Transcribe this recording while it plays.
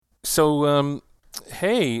So,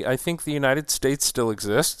 hey, I think the United States still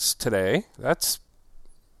exists today. That's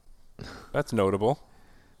notable.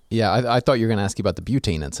 Yeah, I thought you were going to ask you about the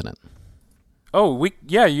butane incident. Oh,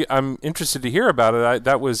 I'm interested to hear about it.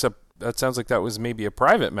 That sounds like that was maybe a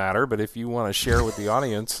private matter, but if you want to share with the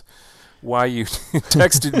audience why you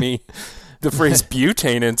texted me the phrase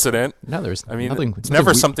butane incident. No, there's nothing. It's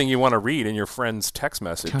never something you want to read in your friend's text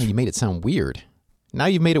message. God, you made it sound weird. Now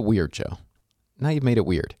you've made it weird, Joe. Now you've made it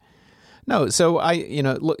weird. No, so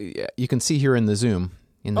look, you can see here in the Zoom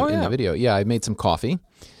in the video. Yeah, I made some coffee.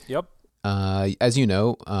 Yep. As you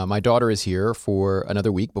know, my daughter is here for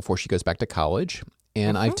another week before she goes back to college.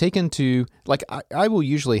 And I've taken to, like, I will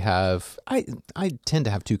usually have, I tend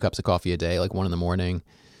to have 2 cups of coffee a day, like 1 in the morning,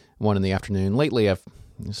 1 in the afternoon. Lately, I've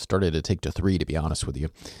started to take to 3, to be honest with you.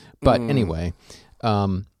 But anyway,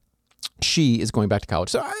 she is going back to college.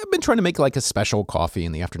 So I've been trying to make like a special coffee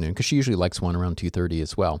in the afternoon because she usually likes one around 2:30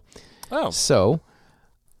 as well. Oh. So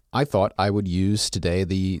I thought I would use today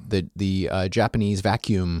the Japanese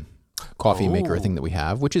vacuum coffee maker thing that we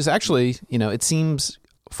have, which is actually, it seems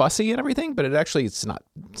fussy and everything, but it's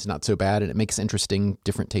not so bad, and it makes interesting,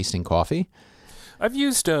 different tasting coffee. I've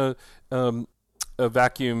used a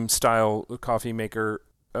vacuum style coffee maker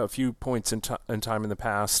a few points in time in the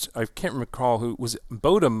past. I can't recall who was.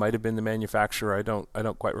 Bodum might have been the manufacturer. I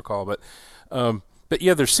don't quite recall, but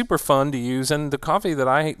yeah, they're super fun to use, and the coffee that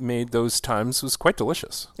I made those times was quite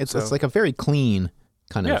delicious. It's like a very clean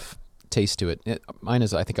kind of taste to it. Mine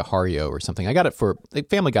is, I think, a Hario or something. The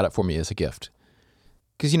family got it for me as a gift.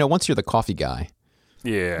 Because, once you're the coffee guy,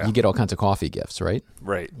 you get all kinds of coffee gifts, right?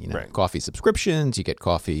 Right, right. Coffee subscriptions, you get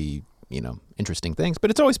coffee, interesting things.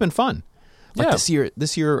 But it's always been fun. Like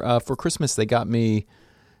this year for Christmas, they got me.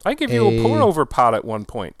 I gave you a pour-over pot at one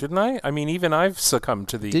point, didn't I? I mean, even I've succumbed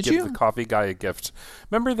to the coffee guy a gift.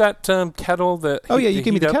 Remember that kettle that? Oh yeah, you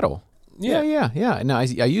gave me the kettle. Yeah. No, I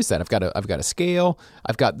use that. I've got a scale.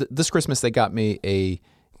 I've got this Christmas. They got me a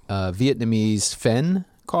Vietnamese Fen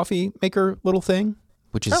coffee maker little thing,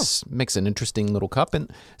 which makes an interesting little cup.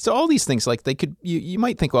 And so all these things, like you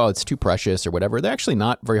might think, well, it's too precious or whatever. They're actually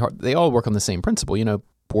not very hard. They all work on the same principle.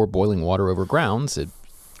 Pour boiling water over grounds,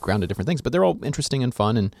 ground to different things, but they're all interesting and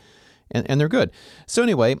fun and they're good. So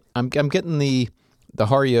anyway, I'm getting the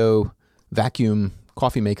Hario vacuum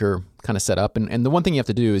coffee maker kind of set up. And the one thing you have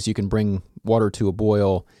to do is you can bring water to a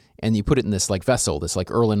boil and you put it in this like vessel, this like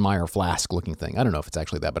Erlenmeyer flask looking thing. I don't know if it's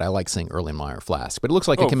actually that, but I like saying Erlenmeyer flask. But it looks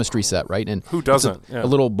like a chemistry set, right? And who doesn't? A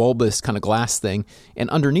little bulbous kind of glass thing. And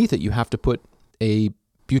underneath it, you have to put a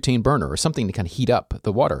butane burner or something to kind of heat up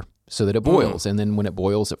the water so that it boils. And then when it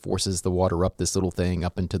boils, it forces the water up this little thing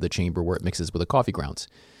up into the chamber where it mixes with the coffee grounds.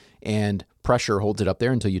 And pressure holds it up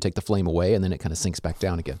there until you take the flame away, and then it kind of sinks back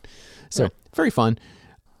down again. So very fun.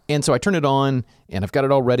 And so I turn it on, and I've got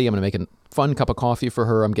it all ready. I'm going to make a fun cup of coffee for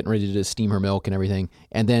her. I'm getting ready to steam her milk and everything.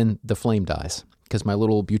 And then the flame dies because my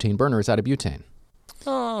little butane burner is out of butane.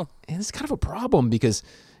 Oh. And it's kind of a problem because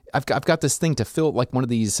I've got this thing to fill, like one of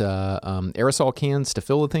these aerosol cans to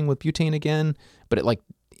fill the thing with butane again, but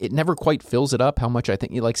it never quite fills it up how much I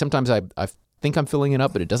think. Like sometimes I think I'm filling it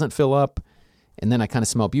up, but it doesn't fill up. And then I kind of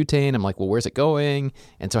smell butane. I'm like, well, where's it going?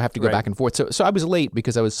 And so I have to go back and forth. So I was late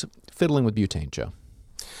because I was fiddling with butane, Joe.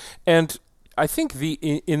 And I think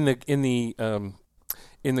in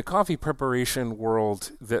the coffee preparation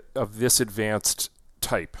world of this advanced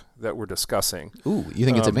type that we're discussing. Ooh, you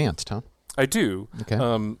think it's advanced, huh? I do. Okay.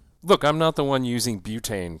 Look, I'm not the one using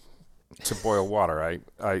butane to boil water.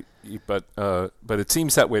 But it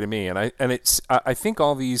seems that way to me. I think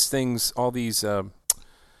all these things, all these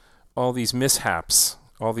mishaps,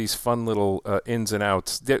 all these fun little ins and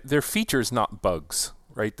outs, they're features, not bugs.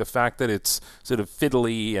 Right, the fact that it's sort of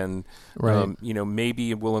fiddly and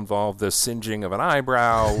maybe it will involve the singeing of an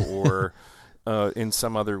eyebrow or in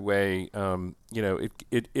some other way.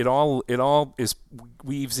 It all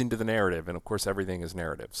weaves into the narrative, and of course everything is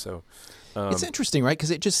narrative. So it's interesting, right?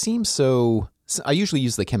 Because it just seems so. I usually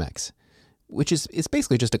use the Chemex, which is it's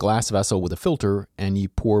basically just a glass vessel with a filter, and you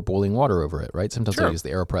pour boiling water over it. Right. Sometimes I use the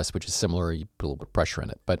AeroPress, which is similar. You put a little bit of pressure in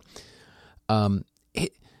it, but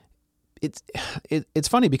It's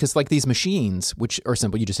funny because like these machines, which are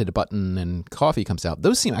simple, you just hit a button and coffee comes out.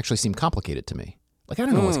 Those actually seem complicated to me. Like I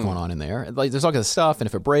don't know what's going on in there. Like there's all kinds of stuff, and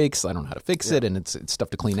if it breaks, I don't know how to fix it, and it's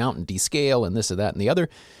stuff to clean out and descale and this or that and the other.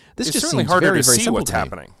 This it's just certainly seems harder very, to very see simple what's to me.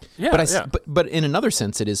 happening. Yeah, but in another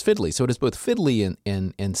sense, it is fiddly. So it is both fiddly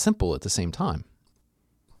and simple at the same time.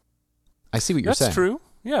 I see what you're saying. That's true.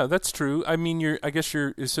 Yeah, that's true. I mean, I guess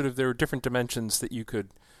you're sort of there are different dimensions that you could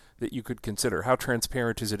that you could consider. How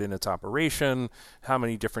transparent is it in its operation? How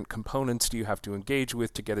many different components do you have to engage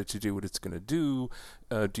with to get it to do what it's going to do?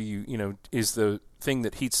 Is the thing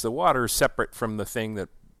that heats the water separate from the thing that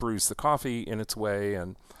brews the coffee in its way?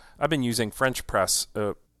 And I've been using French press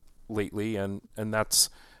lately, and that's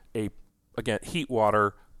again, heat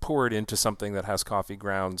water, pour it into something that has coffee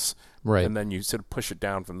grounds, right, and then you sort of push it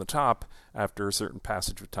down from the top after a certain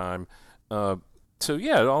passage of time. So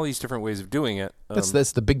yeah, all these different ways of doing it. That's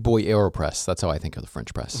the big boy AeroPress. That's how I think of the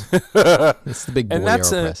French press. It's the big boy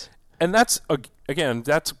AeroPress. And that's again,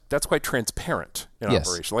 that's quite transparent in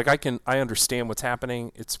operation. Like I understand what's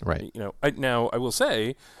happening. It's right. Now I will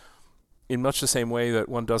say, in much the same way that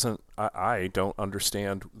I don't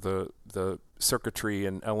understand the circuitry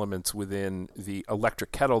and elements within the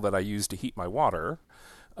electric kettle that I use to heat my water.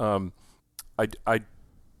 I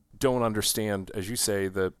don't understand, as you say,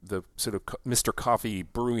 the sort of Mr. Coffee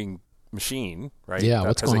brewing machine, right? Yeah, that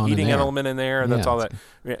what's has going a on heating in there? element in there, and that's all that.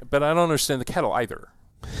 But I don't understand the kettle either.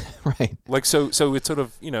 Right. Like so it's sort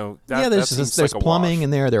of there's plumbing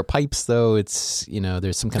in there. There are pipes, though. It's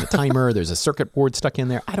there's some kind of timer. There's a circuit board stuck in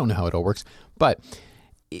there. I don't know how it all works, but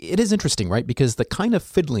it is interesting, right? Because the kind of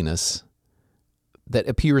fiddliness that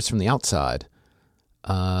appears from the outside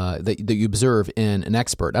that you observe in an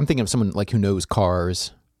expert. I'm thinking of someone like who knows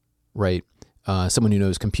cars, right? Someone who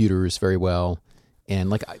knows computers very well,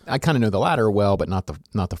 and like I kind of know the latter well, but not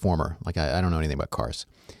the former. Like I don't know anything about cars.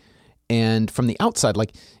 And from the outside,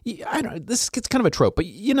 like I don't know, this gets kind of a trope, but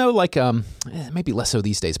maybe less so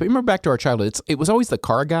these days. But remember back to our childhood, it was always the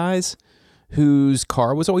car guys whose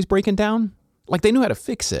car was always breaking down. Like they knew how to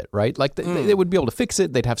fix it, right? Like they would be able to fix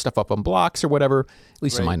it. They'd have stuff up on blocks or whatever. At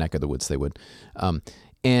least in my neck of the woods, they would. But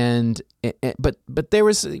there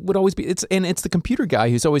would always be it's the computer guy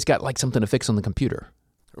who's always got like something to fix on the computer,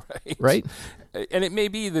 right? And it may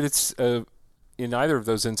be that it's in either of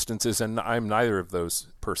those instances, and I'm neither of those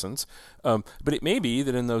persons. But it may be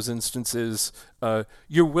that in those instances,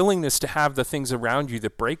 your willingness to have the things around you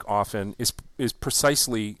that break often is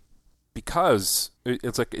precisely because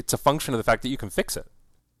it's a function of the fact that you can fix it.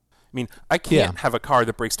 I mean, I can't have a car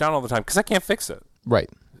that breaks down all the time because I can't fix it. Right.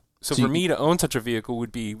 So for me to own such a vehicle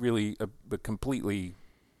would be really a completely,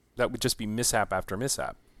 that would just be mishap after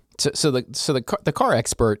mishap. So the car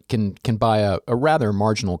expert can buy a rather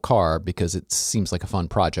marginal car because it seems like a fun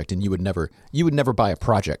project, and you would never buy a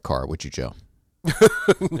project car, would you, Joe?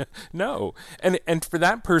 No, and for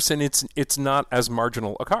that person, it's not as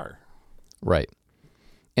marginal a car, right?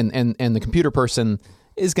 And the computer person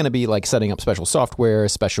is going to be like setting up special software,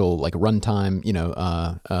 special like runtime,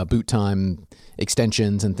 boot time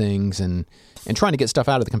extensions and things, and trying to get stuff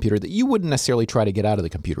out of the computer that you wouldn't necessarily try to get out of the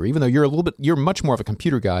computer, even though you're much more of a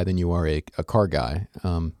computer guy than you are a car guy.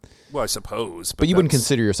 Well, I suppose, but you wouldn't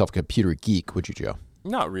consider yourself a computer geek, would you, Joe?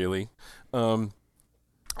 Not really. And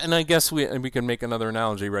I guess we can make another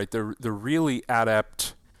analogy, right? The really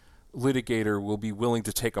adept litigator will be willing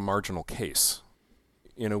to take a marginal case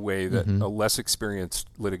in a way that a less experienced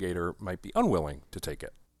litigator might be unwilling to take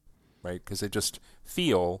it, right? Because they just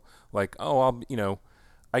feel like,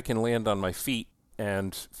 I can land on my feet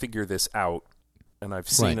and figure this out, and I've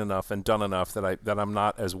seen enough and done enough that I'm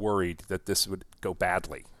not as worried that this would go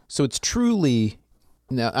badly. So it's truly,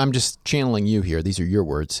 now I'm just channeling you here, these are your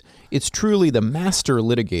words, it's truly the master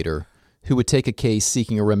litigator who would take a case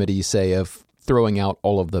seeking a remedy, say, of throwing out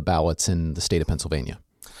all of the ballots in the state of Pennsylvania.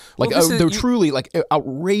 Like they're truly like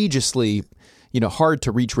outrageously, hard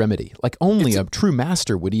to reach remedy. Like only a true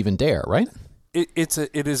master would even dare, right? It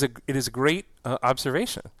is a great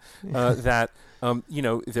observation that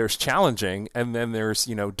there's challenging, and then there's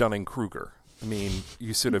Dunning-Kruger. I mean,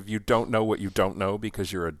 you don't know what you don't know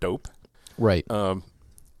because you're a dope, right? I'm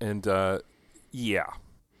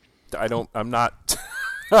not.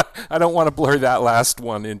 I don't want to blur that last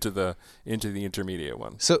one into the intermediate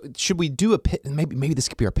one. So should we do a pitch? Maybe this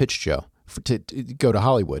could be our pitch, Joe, to go to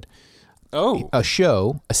Hollywood. Oh, a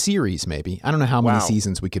series, maybe. I don't know how many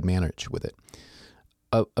seasons we could manage with it.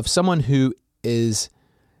 Of someone who is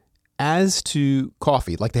as to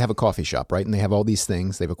coffee, like they have a coffee shop, right? And they have all these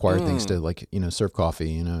things. They've acquired things to serve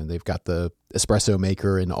coffee. They've got the espresso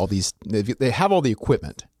maker and all these. They have all the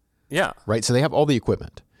equipment. Yeah. Right. So they have all the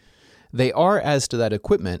equipment. They are as to that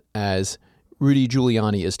equipment as Rudy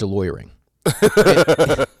Giuliani is to lawyering.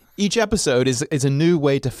 Each episode is a new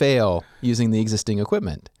way to fail using the existing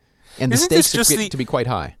equipment, and the stakes get to be quite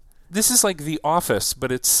high. This is like The Office,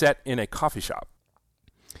 but it's set in a coffee shop.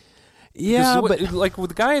 Yeah, but like with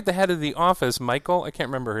the guy at the head of The Office, Michael, I can't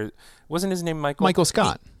remember. Wasn't his name Michael? Michael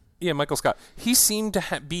Scott. Michael Scott. He seemed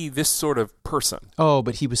to be this sort of person. Oh,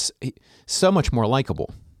 but he was so much more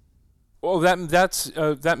likable. Well,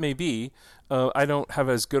 that may be. I don't have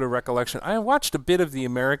as good a recollection. I watched a bit of the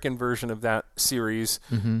American version of that series.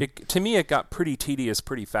 Mm-hmm. To me, it got pretty tedious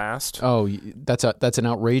pretty fast. Oh, that's an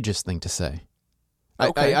outrageous thing to say.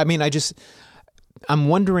 Okay. I'm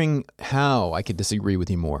wondering how I could disagree with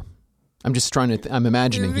you more. I'm just trying to. I'm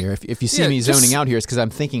imagining here. If you see me zoning out here, it's because I'm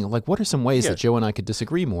thinking, like, what are some ways that Joe and I could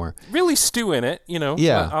disagree more? Really stew in it,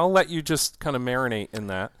 Yeah. I'll let you just kind of marinate in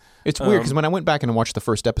that. It's weird because when I went back and watched the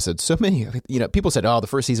first episode, so many, people said, "Oh, the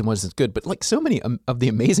first season wasn't good," but like so many of the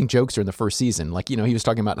amazing jokes are in the first season. Like, he was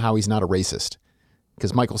talking about how he's not a racist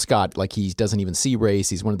because Michael Scott, like, he doesn't even see race.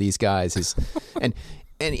 He's one of these guys. And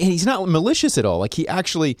he's not malicious at all. Like, he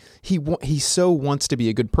actually he so wants to be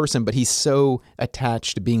a good person, but he's so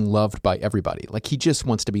attached to being loved by everybody. Like, he just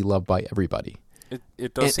wants to be loved by everybody.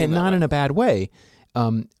 It does seem and not in a bad way.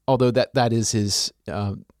 Although that is his.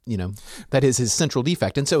 That is his central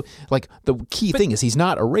defect. And so, like, the key thing is he's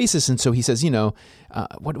not a racist. And so he says,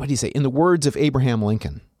 what did he say? In the words of Abraham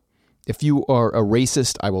Lincoln, if you are a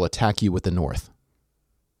racist, I will attack you with the North.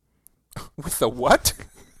 With the what?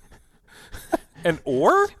 An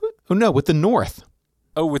or? Oh, no, with the North.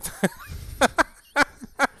 Oh, with...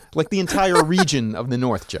 like the entire region of the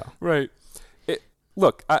North, Joe. Right.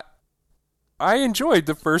 Look, I enjoyed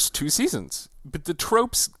the first 2 seasons, but the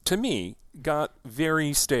tropes, to me, got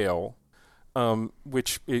very stale,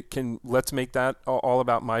 which let's make that all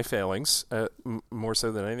about my failings, more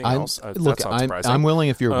so than anything else. Look, that's not surprising. I'm willing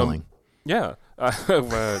if you're willing. Yeah.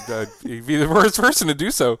 You'd be the first person to do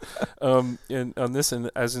so on this, and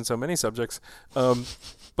as in so many subjects.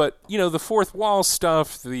 But, the fourth wall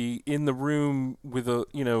stuff, the in the room with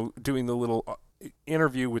doing the little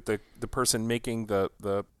interview with the person making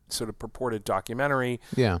the sort of purported documentary.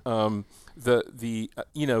 Yeah. The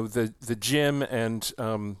Jim and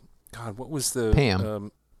God, what was the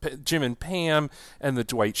Pam? Jim and Pam and the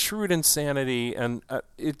Dwight Schrute insanity, and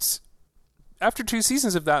it's after 2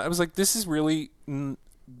 seasons of that, I was like, this is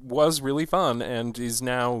was really fun, and is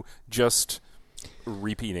now just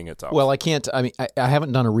repeating itself. Well, I can't. I mean, I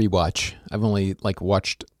haven't done a rewatch. I've only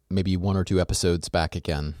watched maybe 1 or 2 episodes back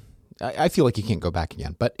again. I feel like you can't go back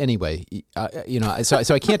again. But anyway, so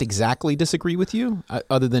I can't exactly disagree with you,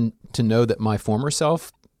 other than to know that my former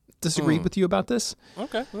self disagreed with you about this.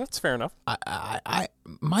 Okay, well, that's fair enough.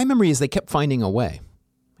 My memory is they kept finding a way.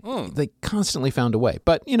 They constantly found a way.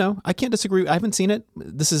 But, I can't disagree. I haven't seen it.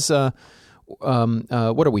 This is, what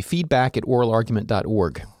are we?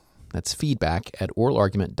 feedback@oralargument.org. That's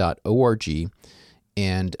feedback@oralargument.org.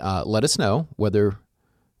 And let us know whether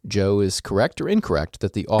Joe is correct or incorrect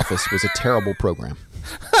that The Office was a terrible program.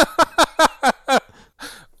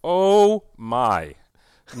 Oh, my.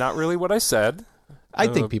 Not really what I said. I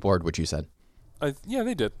think people heard what you said. Yeah,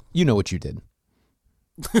 they did. You know what you did.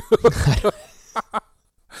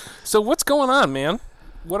 So what's going on, man?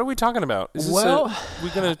 What are we talking about? Is we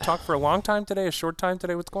going to talk for a long time today, a short time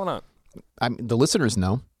today? What's going on? The listeners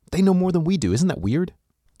know. They know more than we do. Isn't that weird?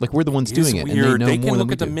 Like, we're the ones doing it, weird. And they know more than we do. They can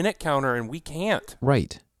look at the minute counter, and we can't.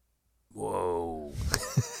 Right. Whoa.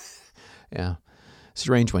 Yeah.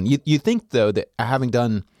 Strange one. You think, though, that having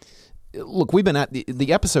done... Look, we've been at...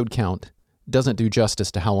 The episode count doesn't do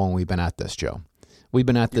justice to how long we've been at this, Joe. We've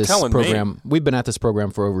been at this program... We've been at this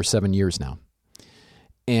program for over 7 years now.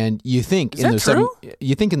 And you think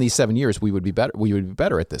you think in these 7 years we would be better. We would be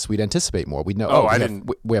better at this. We'd anticipate more. We'd know.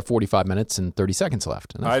 We have 45 minutes and 30 seconds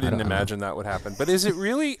left. I didn't imagine that would happen. But is it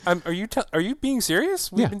really? Are you being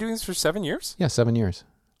serious? We've been doing this for 7 years. Yeah, 7 years.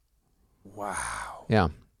 Wow. Yeah.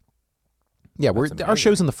 Yeah, our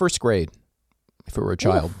show's in the first grade. If it were a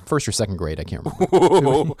child, first or second grade, I can't remember.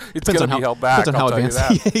 It's going to be held back. Depends on how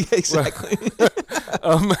advanced. Yeah, exactly.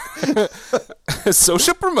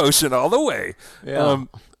 Social promotion all the way. Yeah.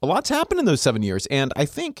 A lot's happened in those 7 years, and I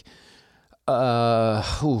think we were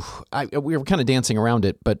kind of dancing around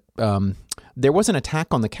it, but there was an attack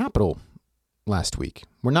on the Capitol last week.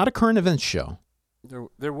 We're not a current events show.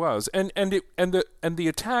 There was, and the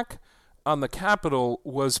attack on the Capitol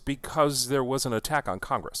was because there was an attack on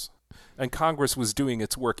Congress. And Congress was doing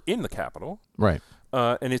its work in the Capitol. Right.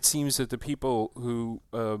 And it seems that the people who,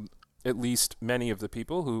 at least many of the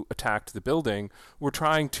people who attacked the building, were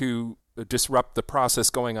trying to disrupt the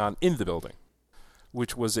process going on in the building,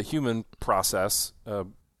 which was a human process.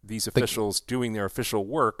 These officials doing their official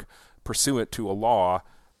work pursuant to a law,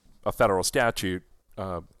 a federal statute,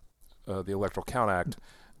 the Electoral Count Act.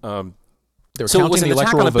 They were counting the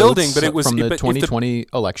electoral votes from the 2020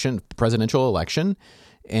 presidential election.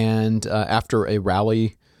 And after a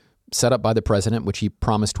rally set up by the president, which he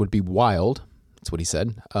promised would be wild, that's what he said,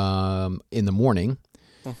 in the morning,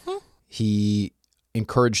 he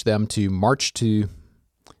encouraged them to march to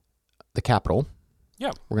the Capitol.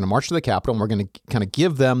 Yeah. We're going to march to the Capitol, and we're going to kind of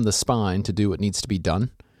give them the spine to do what needs to be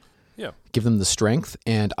done. Yeah. Give them the strength.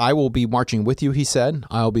 And I will be marching with you, he said.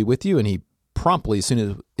 I'll be with you. And he promptly, as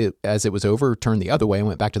soon as it was over, turned the other way and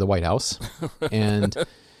went back to the White House.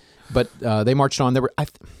 But they marched on. There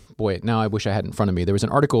were, now I wish I had it in front of me. There was an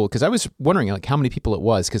article, because I was wondering like how many people it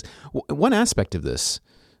was. Because one aspect of this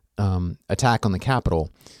attack on the Capitol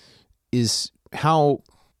is how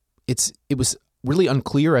it was really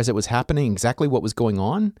unclear as it was happening exactly what was going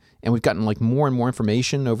on. And we've gotten like more and more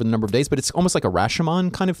information over the number of days, but it's almost like a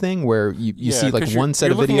Rashomon kind of thing where you see like one set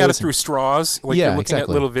of videos. You're looking at it through straws. Like yeah, you're looking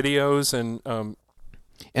exactly. at little videos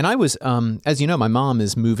And I was, as you know, my mom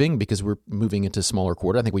is moving because we're moving into smaller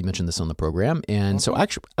quarter. I think we mentioned this on the program. And so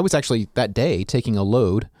actually, I was actually that day taking a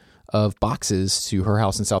load of boxes to her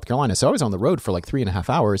house in South Carolina. So I was on the road for like 3.5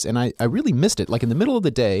 hours, and I really missed it. Like in the middle of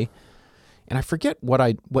the day, and I forget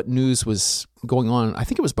what news was going on. I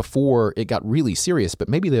think it was before it got really serious, but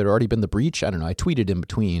maybe there had already been the breach. I don't know. I tweeted in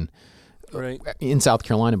between in South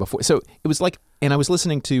Carolina before. So it was like, and I was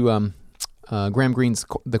listening to Graham Greene's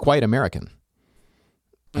The Quiet American.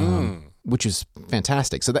 Which is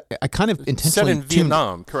fantastic. So that I kind of intentionally set in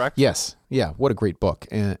Vietnam, correct? Yes, yeah. What a great book!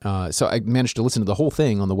 And so I managed to listen to the whole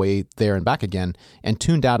thing on the way there and back again, and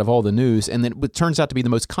tuned out of all the news. And then it turns out to be the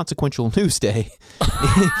most consequential news day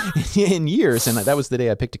in years. And that was the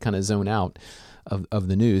day I picked to kind of zone out of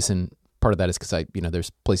the news. And part of that is because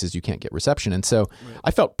there's places you can't get reception, and so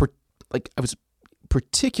I felt like I was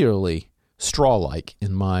particularly straw-like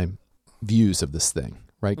in my views of this thing.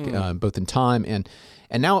 Right, both in time and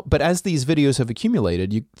now. But as these videos have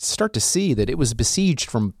accumulated, you start to see that it was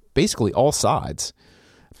besieged from basically all sides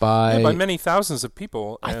by many thousands of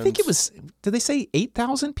people. I think it was. Did they say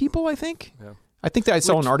 8,000 people? I think. Yeah. I think that I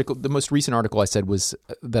saw an article. The most recent article I said was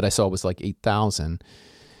like 8,000,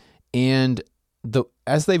 and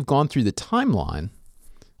as they've gone through the timeline,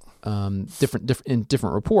 in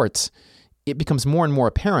different reports, it becomes more and more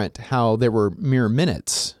apparent how there were mere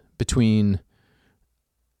minutes between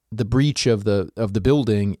the breach of the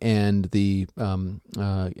building and the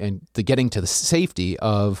getting to the safety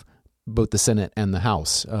of both the Senate and the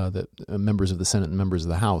House, the members of the Senate and members of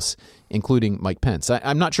the House, including Mike Pence.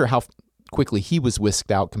 I'm not sure how quickly he was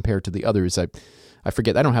whisked out compared to the others. I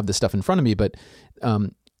forget. I don't have this stuff in front of me, but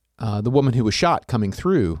the woman who was shot coming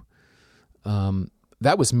through,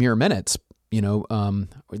 that was mere minutes.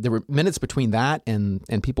 There were minutes between that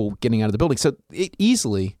and people getting out of the building. So it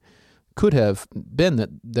easily could have been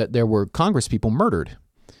that there were Congress people murdered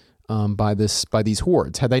by these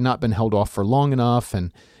hordes had they not been held off for long enough,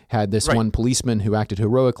 and had this one policeman who acted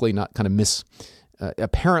heroically not kind of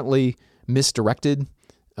apparently misdirected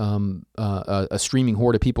a streaming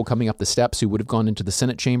horde of people coming up the steps who would have gone into the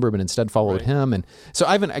Senate chamber, but instead followed him. And so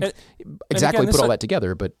I haven't exactly put all that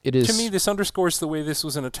together, but it is. To me, this underscores the way this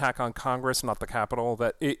was an attack on Congress, not the Capitol.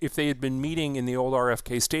 That if they had been meeting in the old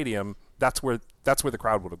RFK Stadium, that's where the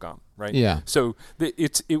crowd would have gone, right? Yeah. So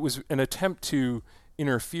it was an attempt to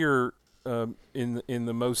interfere in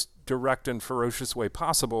the most direct and ferocious way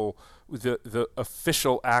possible with the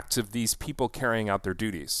official acts of these people carrying out their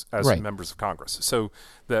duties as members of Congress. So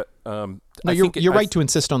that you're right to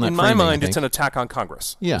insist on that. In my mind, it's an attack on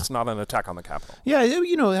Congress. Yeah. It's not an attack on the Capitol. Yeah,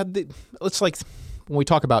 it's like when we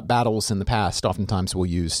talk about battles in the past, oftentimes we'll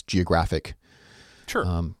use geographic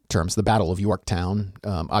terms. The Battle of Yorktown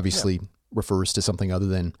obviously refers to something other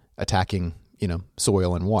than attacking,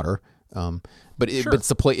 soil and water. But it's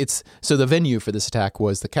the play. So the venue for this attack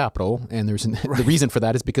was the Capitol, and the reason for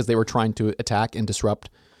that is because they were trying to attack and disrupt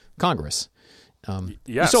Congress.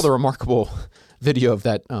 You saw the remarkable video of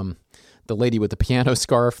that the lady with the piano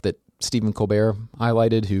scarf that Stephen Colbert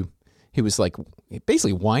highlighted, who was like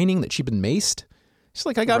basically whining that she'd been maced. She's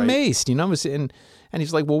like, I got maced, and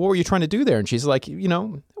he's like, well, what were you trying to do there? And she's like,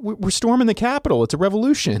 we're storming the Capitol. It's a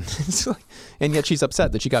revolution. And yet she's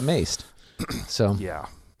upset that she got maced. So yeah.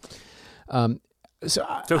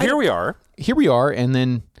 So here we are. Here we are, and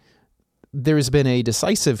then there's been a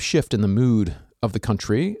decisive shift in the mood of the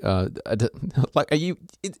country. It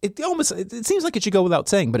seems like it should go without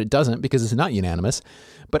saying, but it doesn't because it's not unanimous.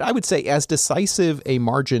 But I would say as decisive a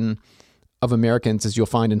margin of Americans as you'll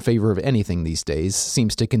find in favor of anything these days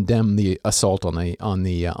seems to condemn the assault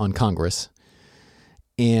on Congress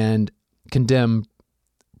and condemn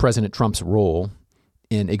President Trump's role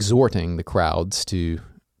in exhorting the crowds to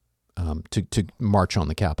march on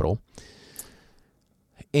the Capitol.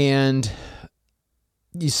 And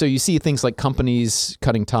so you see things like companies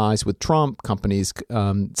cutting ties with Trump, companies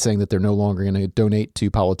saying that they're no longer going to donate to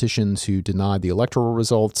politicians who denied the electoral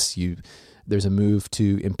results. There's a move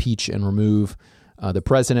to impeach and remove the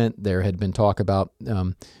president. There had been talk about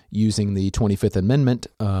using the 25th Amendment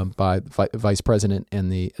by the vice president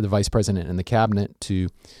and the vice president and the cabinet to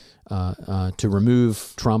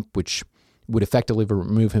remove Trump, which would effectively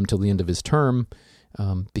remove him till the end of his term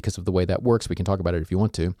because of the way that works. We can talk about it if you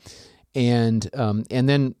want to. And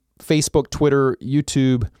then Facebook, Twitter,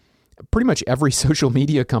 YouTube, pretty much every social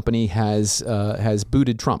media company has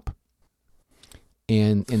booted Trump.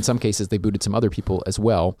 And in some cases, they booted some other people as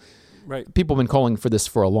well. Right. People have been calling for this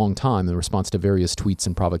for a long time in response to various tweets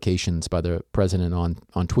and provocations by the president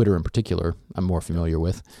on Twitter in particular. I'm more familiar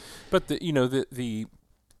with. But the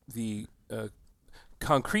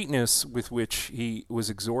concreteness with which he was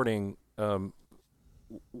exhorting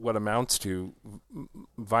what amounts to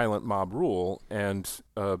violent mob rule and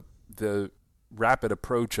the rapid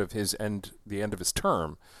approach of the end of his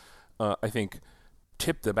term, I think,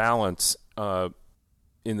 tipped the balance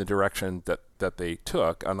in the direction that they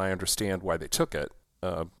took, and I understand why they took it.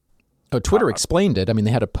 Twitter explained it. I mean,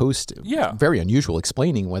 they had a post, yeah, very unusual,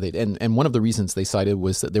 explaining why they. And one of the reasons they cited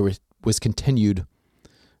was that there was continued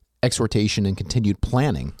exhortation and continued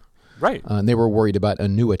planning. Right. And they were worried about a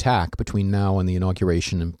new attack between now and the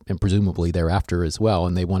inauguration, and presumably thereafter as well.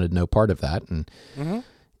 And they wanted no part of that. And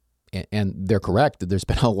and they're correct. There's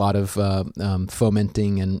been a lot of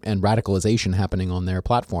fomenting and radicalization happening on their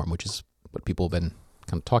platform, which is what people have been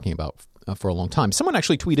kind of talking about for a long time. Someone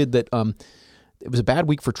actually tweeted that it was a bad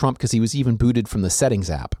week for Trump because he was even booted from the settings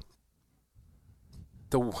app.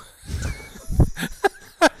 There was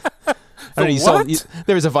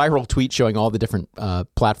a viral tweet showing all the different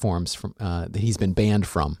platforms that he's been banned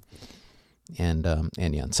from. And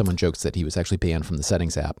someone jokes that he was actually banned from the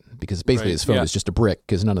settings app because basically his phone is just a brick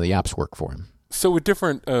because none of the apps work for him. So a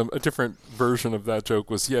different version of that joke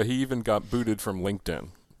was, he even got booted from LinkedIn.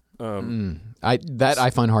 I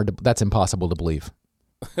find that's impossible to believe.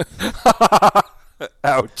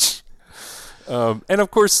 Ouch. And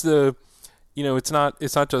of course it's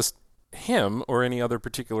not just him or any other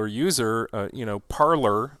particular user.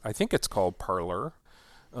 Parler, I think it's called Parler.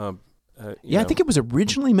 I think it was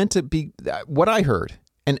originally meant to be what I heard.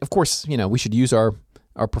 And of course, we should use our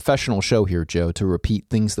professional show here, Joe, to repeat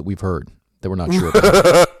things that we've heard that we're not sure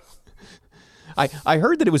about. I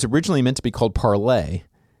heard that it was originally meant to be called Parlay,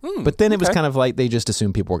 but then it was kind of like they just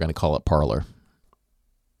assumed people were going to call it Parler.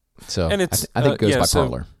 So I think it goes by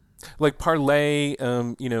Parler. Like parlay,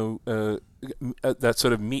 that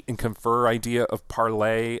sort of meet and confer idea of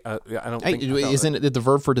parlay. I don't think isn't it the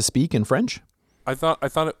verb for to speak in French? I thought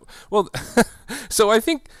it. Well, so I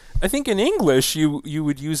think in English you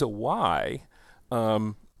would use a Y,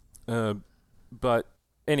 but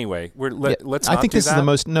anyway, let's. I think this is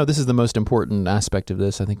the most important aspect of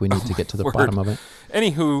this. I think we need to get to the bottom of it.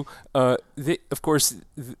 Anywho, of course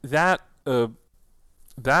that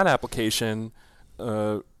application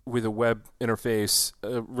with a web interface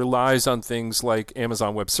relies on things like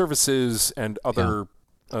Amazon Web Services and other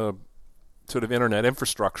sort of internet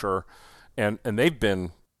infrastructure. And they've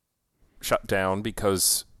been shut down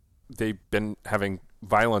because they've been having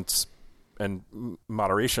violence and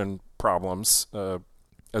moderation problems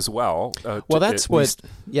as well. So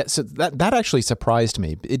that actually surprised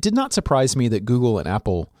me. It did not surprise me that Google and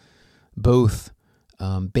Apple both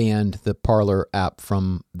banned the Parler app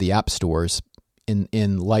from the app stores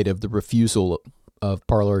in light of the refusal of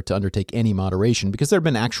Parler to undertake any moderation, because there had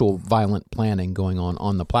been actual violent planning going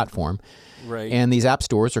on the platform. Right. And these app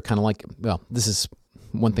stores are kind of like, this is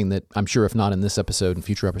one thing that I'm sure, if not in this episode, in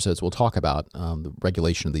future episodes, we'll talk about the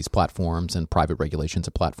regulation of these platforms and private regulations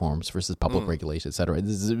of platforms versus public regulation, et cetera.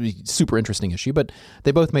 This is a super interesting issue, but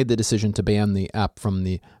they both made the decision to ban the app from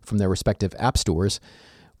their respective app stores,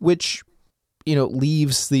 which,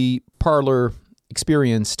 leaves the Parler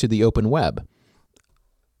experience to the open web,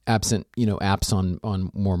 absent, apps on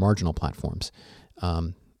more marginal platforms.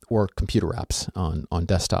 Or computer apps on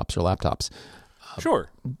desktops or laptops. Sure.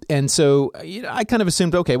 And so I kind of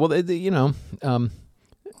assumed, okay, well, we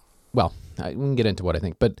can get into what I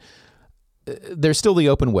think, but there's still the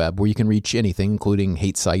open web where you can reach anything, including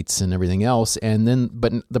hate sites and everything else.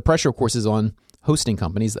 But the pressure, of course, is on hosting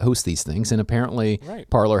companies that host these things. And apparently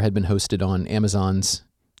Parler had been hosted on Amazon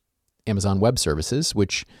Web Services,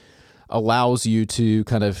 which allows you to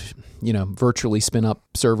kind of, virtually spin up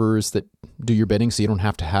servers that do your bidding, so you don't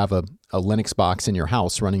have to have a Linux box in your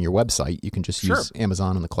house running your website. You can just use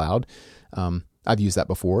Amazon in the cloud. I've used that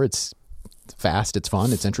before. It's fast, it's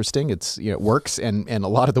fun, it's interesting, it works, and a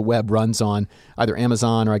lot of the web runs on either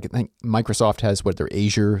Amazon or I think Microsoft has their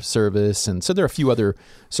Azure service, and so there are a few other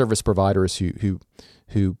service providers who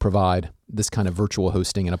provide this kind of virtual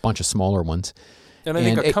hosting and a bunch of smaller ones. And I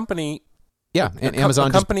think a company Yeah, and Amazon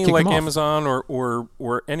a company just like them off. Amazon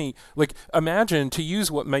or any, like, imagine, to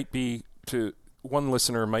use what might be, to one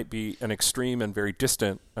listener might be an extreme and very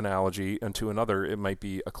distant analogy, and to another it might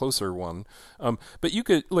be a closer one. But you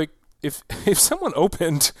could, like, if someone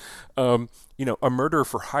opened a murder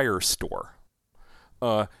for hire store,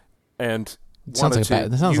 and that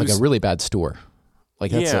sounds like a really bad store. Like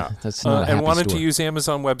that's not a happy and wanted store. to use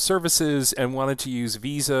Amazon Web Services and wanted to use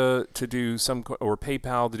Visa to do or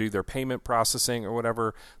PayPal to do their payment processing or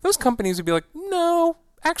whatever. Those companies would be like, no,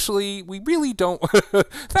 actually, we really don't. We're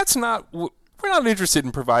not interested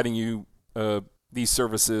in providing you these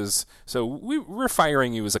services. So we're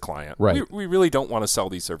firing you as a client. Right. We really don't want to sell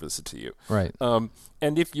these services to you. Right.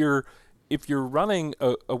 And if you're running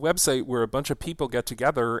a website where a bunch of people get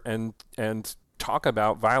together and talk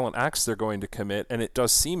about violent acts they're going to commit, and it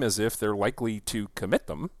does seem as if they're likely to commit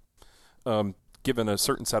them, given a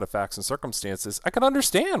certain set of facts and circumstances, I can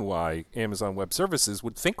understand why Amazon Web Services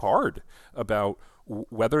would think hard about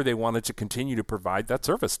whether they wanted to continue to provide that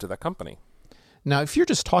service to that company. Now, if you're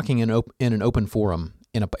just talking in an open forum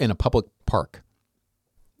in a public park,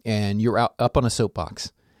 and you're up on a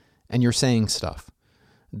soapbox, and you're saying stuff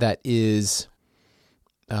that is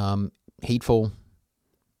hateful,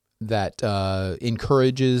 that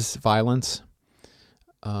encourages violence,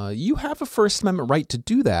 you have a First Amendment right to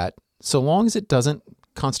do that, so long as it doesn't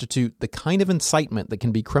constitute the kind of incitement that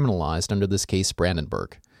can be criminalized under this case,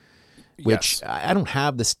 Brandenburg. Which, yes. I don't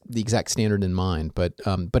have the exact standard in mind, but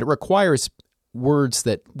it requires words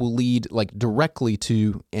that will lead, like, directly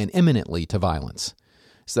to and imminently to violence.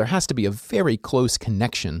 So there has to be a very close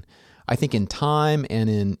connection, I think, in time and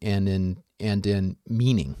in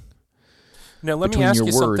meaning. Now, let me ask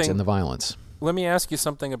you something. Between your words and the violence. Let me ask you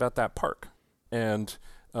something about that park and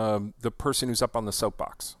the person who's up on the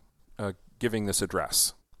soapbox giving this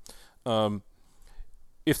address.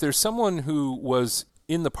 If there's someone who was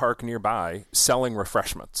in the park nearby selling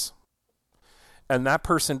refreshments, and that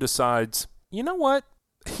person decides, you know what,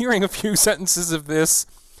 hearing a few sentences of this,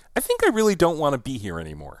 I think I really don't want to be here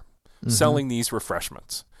anymore, selling these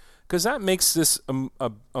refreshments. Because that makes this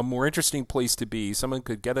a more interesting place to be. Someone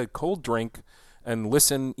could get a cold drink and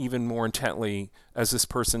listen even more intently as this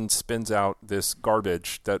person spins out this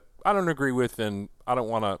garbage that I don't agree with, and I don't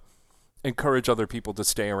want to encourage other people to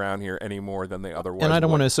stay around here any more than they otherwise would. And I don't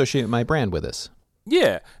want to associate my brand with this.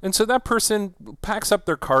 Yeah. And so that person packs up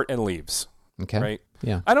their cart and leaves. Okay. Right?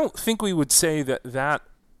 Yeah. I don't think we would say that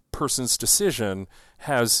person's decision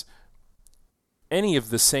has any of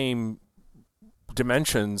the same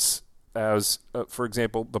dimensions as, for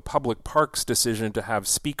example, the public park's decision to have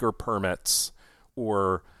speaker permits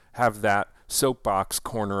or have that soapbox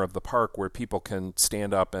corner of the park where people can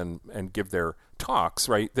stand up and give their talks,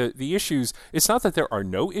 right? The issues, it's not that there are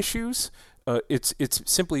no issues, it's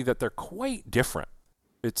simply that they're quite different,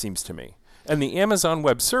 it seems to me. And the Amazon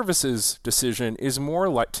Web Services decision is more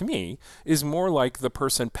like, to me, the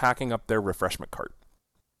person packing up their refreshment cart.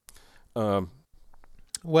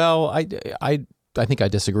 Well, I think I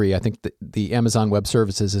disagree. I think that the Amazon Web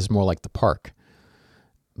Services is more like the park.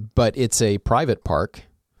 But it's a private park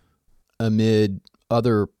amid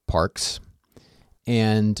other parks.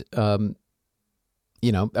 And, there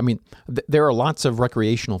are lots of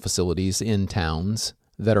recreational facilities in towns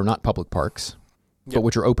that are not public parks, but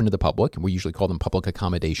which are open to the public. We usually call them public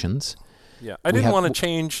accommodations. Yeah, I didn't want to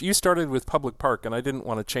change. You started with public park, and I didn't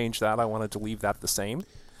want to change that. I wanted to leave that the same.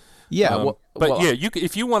 Yeah,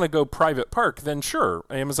 if you want to go private park, then sure.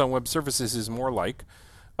 Amazon Web Services is more like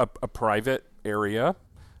a private area.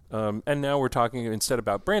 And now we're talking, instead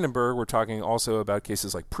about Brandenburg, we're talking also about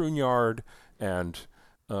cases like Pruneyard and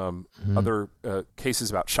other cases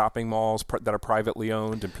about shopping malls that are privately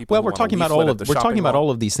owned and people. Well, we're talking about all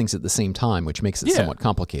of these things at the same time, which makes it somewhat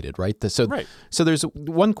complicated, right? So there's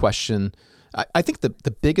one question. I think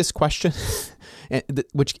the biggest question,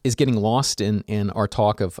 which is getting lost in our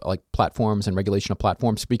talk of, like, platforms and regulation of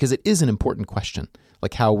platforms, because it is an important question,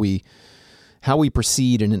 like how we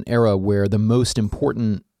proceed in an era where the most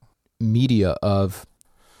important media of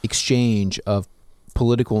exchange of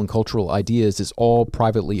political and cultural ideas is all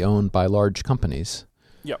privately owned by large companies.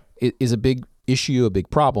 Yep. It is a big issue, a big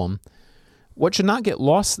problem. What should not get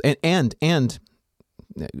lost, and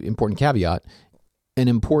important caveat, an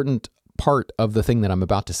important part of the thing that I'm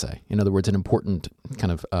about to say. In other words, an important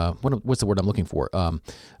kind of what's the word I'm looking for?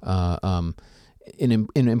 An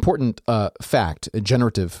important fact, a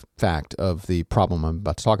generative fact of the problem I'm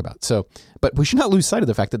about to talk about. So, but we should not lose sight of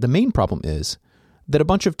the fact that the main problem is that a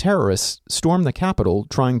bunch of terrorists stormed the Capitol,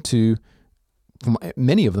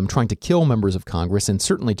 many of them trying to kill members of Congress and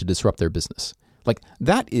certainly to disrupt their business. Like,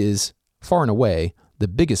 that is far and away the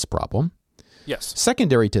biggest problem. Yes.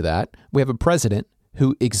 Secondary to that, we have a president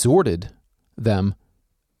who exhorted them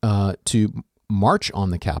to march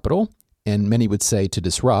on the Capitol, and many would say to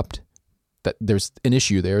disrupt. That there's an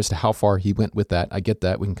issue there as to how far he went with that. I get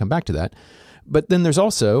that. We can come back to that. But then there's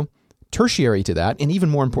also tertiary to that, and even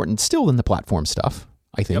more important still than the platform stuff,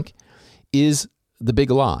 I think, is the big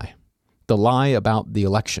lie. The lie about the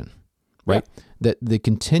election, right? Yep. That the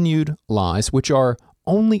continued lies, which are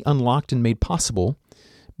only unlocked and made possible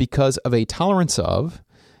because of a tolerance of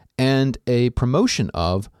and a promotion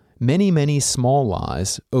of many, many small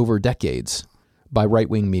lies over decades by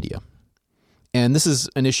right-wing media. And this is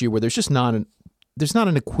an issue where there's not an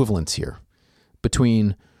equivalence here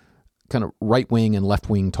between kind of right-wing and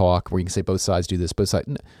left-wing talk where you can say both sides do this, both sides.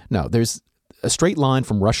 No, there's a straight line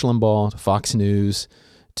from Rush Limbaugh to Fox News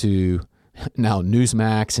to now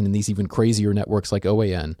Newsmax and in these even crazier networks like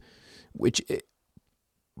OAN, which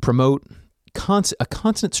promote a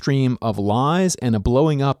constant stream of lies and a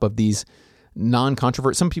blowing up of these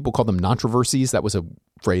non-controversial. Some people call them non-controversies. That was a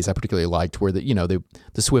phrase I particularly liked, where the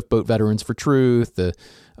Swift Boat Veterans for Truth, the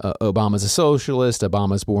Obama's a socialist,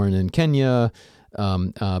 Obama's born in Kenya,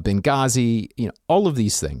 Benghazi, all of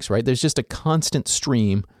these things, right? There's just a constant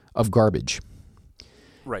stream of garbage.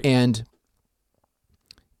 Right. And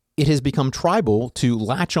it has become tribal to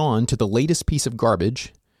latch on to the latest piece of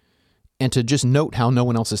garbage and to just note how no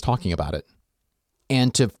one else is talking about it.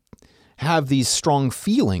 And to have these strong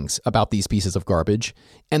feelings about these pieces of garbage,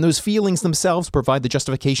 and those feelings themselves provide the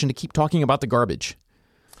justification to keep talking about the garbage.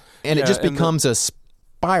 And it just becomes a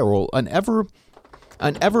spiral, an ever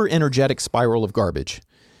energetic spiral of garbage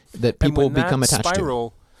that people become attached to. That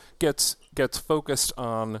spiral gets focused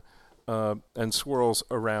on and swirls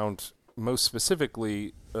around, most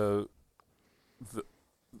specifically,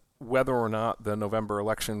 whether or not the November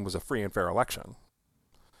election was a free and fair election.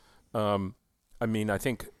 I mean, I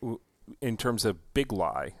think in terms of big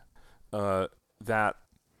lie, that,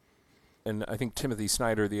 and I think Timothy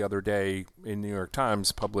Snyder the other day in New York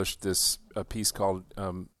Times published a piece called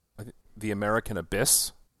 "The American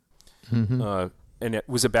Abyss," and it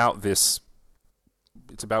was about this.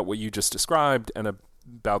 It's about what you just described, and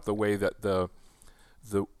about the way that the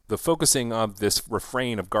focusing on this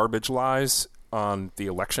refrain of garbage lies on the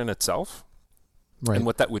election itself, right, and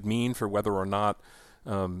what that would mean for whether or not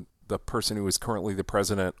the person who is currently the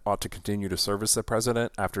president ought to continue to serve as the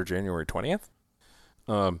president after January 20th,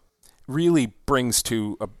 really brings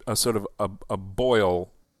to a sort of a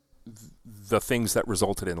boil the things that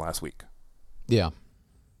resulted in last week. Yeah.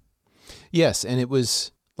 Yes, and it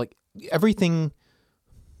was like everything,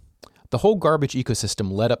 the whole garbage ecosystem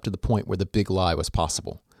led up to the point where the big lie was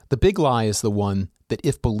possible. The big lie is the one that,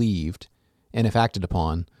 if believed and if acted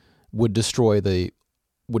upon, would destroy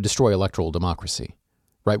electoral democracy.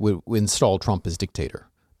 Right, we install Trump as dictator.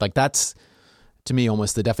 Like, that's, to me,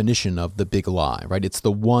 almost the definition of the big lie, right? It's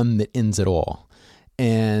the one that ends it all.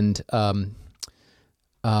 And it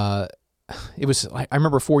was, I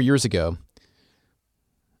remember 4 years ago,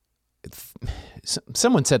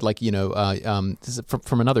 someone said, like, this is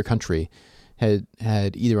from another country, had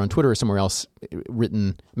either on Twitter or somewhere else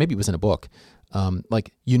written, maybe it was in a book,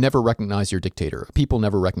 like, you never recognize your dictator. People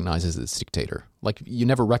never recognizes this dictator. Like, you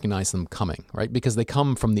never recognize them coming, right? Because they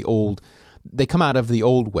come out of the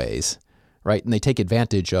old ways, right? And they take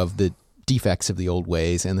advantage of the defects of the old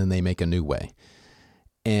ways, and then they make a new way.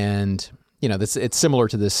 And, it's similar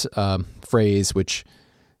to this phrase, which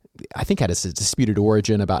I think had a disputed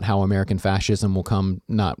origin about how American fascism will come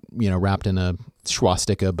not, wrapped in a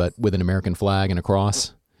swastika, but with an American flag and a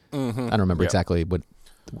cross. Mm-hmm. I don't remember exactly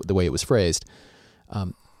the way it was phrased.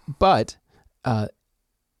 But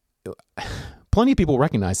plenty of people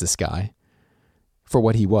recognize this guy for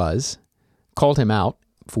what he was, called him out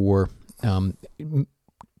for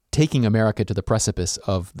taking America to the precipice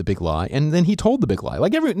of the big lie, and then he told the big lie.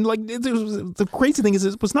 The crazy thing is,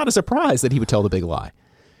 it was not a surprise that he would tell the big lie.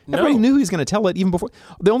 No. Everybody knew he was going to tell it even before.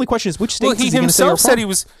 The only question is, which states is he going to say?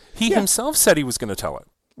 He himself said he was going to tell it,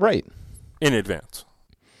 right, in advance.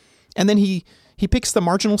 And then he picks the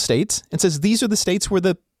marginal states and says, these are the states where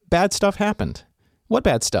the bad stuff happened. What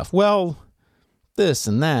bad stuff? Well, this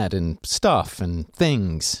and that and stuff and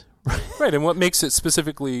things. Right, and what makes it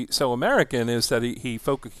specifically so American is that he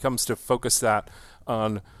comes to focus that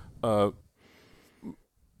on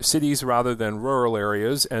cities rather than rural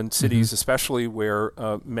areas, and cities especially where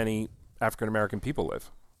many African American people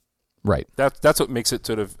live. Right. That's what makes it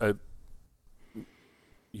sort of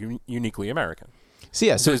uniquely American. So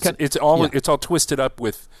yeah, so it's all twisted up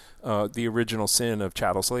with the original sin of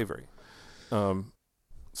chattel slavery.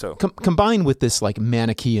 Combined with this like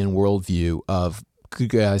Manichaean worldview of good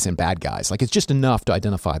guys and bad guys, like it's just enough to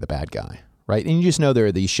identify the bad guy, right? And you just know there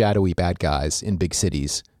are these shadowy bad guys in big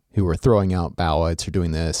cities who are throwing out ballots or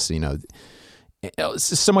doing this,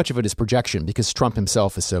 so much of it is projection because Trump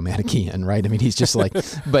himself is so Manichaean, right? I mean, he's just like,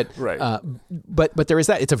 but right. But there is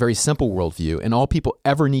that. It's a very simple worldview, and all people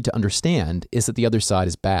ever need to understand is that the other side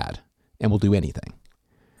is bad and will do anything.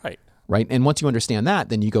 Right. And once you understand that,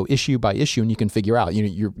 then you go issue by issue, and you can figure out.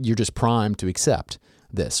 You're just primed to accept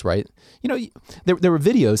this, right? There were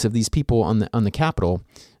videos of these people on the Capitol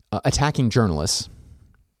attacking journalists,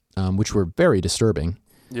 which were very disturbing.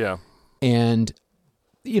 Yeah. And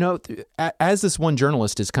as this one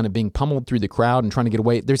journalist is kind of being pummeled through the crowd and trying to get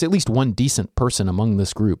away, there's at least one decent person among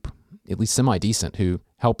this group, at least semi-decent, who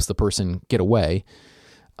helps the person get away.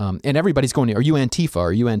 And everybody's going, "Are you Antifa?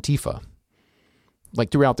 Are you Antifa?" Like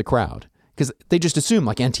throughout the crowd, because they just assume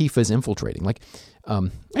like Antifa is infiltrating. Like, I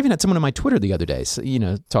even had someone on my Twitter the other day,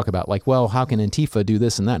 talk about like, well, how can Antifa do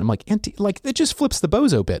this and that? And I'm like, it just flips the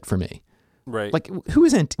bozo bit for me. Right. Like,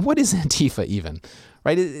 what is Antifa even?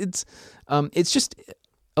 Right. It's just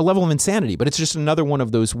a level of insanity, but it's just another one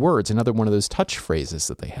of those words, another one of those touch phrases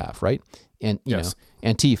that they have, right? And yes.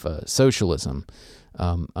 Antifa, socialism.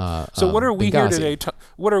 So what are we Benghazi. here today?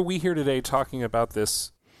 What are we here today talking about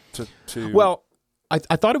this? Well,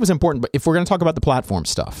 I thought it was important, but if we're going to talk about the platform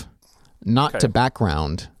stuff, not to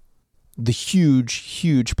background the huge,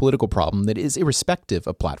 huge political problem that is irrespective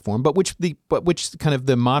of platform, but which kind of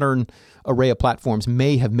the modern array of platforms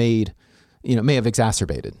may have made. May have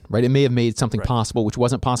exacerbated, right? It may have made something possible which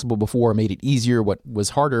wasn't possible before, made it easier what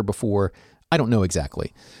was harder before. I don't know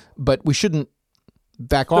exactly, but we shouldn't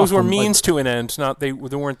back off. Those were means to an end, not they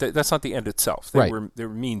weren't. That's not the end itself. They were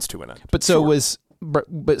means to an end. But so was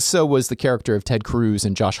the character of Ted Cruz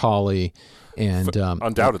and Josh Hawley, and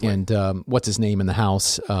undoubtedly, and what's his name in the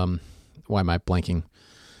House? Why am I blanking?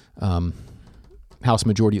 House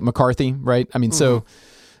Majority McCarthy, right? I mean, so.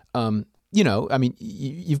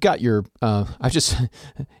 You've got your. I've just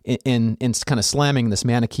in kind of slamming this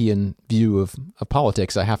Manichaean view of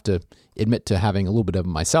politics. I have to admit to having a little bit of it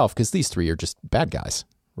myself because these three are just bad guys,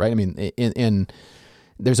 right? I mean, in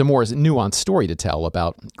there's a more nuanced story to tell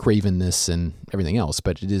about cravenness and everything else,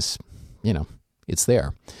 but it is, it's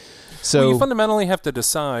there. So you fundamentally have to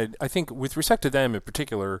decide. I think with respect to them in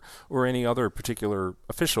particular, or any other particular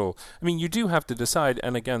official. I mean, you do have to decide.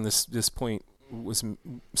 And again, this point.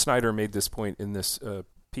 Snyder made this point in this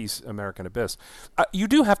piece, American Abyss. You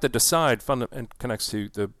do have to decide, and connects to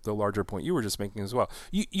the larger point you were just making as well.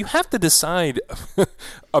 You have to decide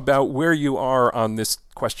about where you are on this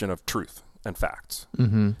question of truth and facts.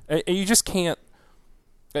 Mm-hmm. And you just can't.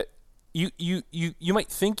 You might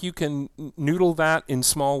think you can noodle that in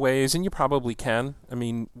small ways, and you probably can. I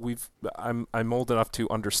mean, I'm old enough to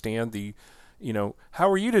understand the. How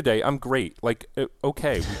are you today? I'm great. Like,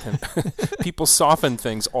 okay, we can. People soften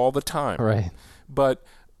things all the time, right? But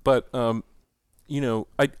I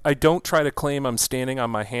don't try to claim I'm standing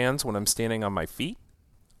on my hands when I'm standing on my feet.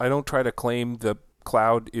 I don't try to claim the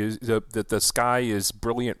cloud is that the sky is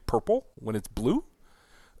brilliant purple when it's blue.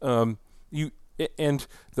 And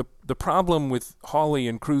the problem with Hawley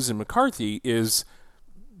and Cruz and McCarthy is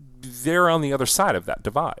they're on the other side of that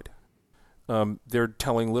divide. They're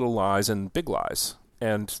telling little lies and big lies,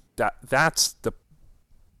 and that's the.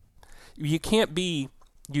 You can't be.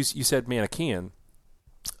 You said Manichaean.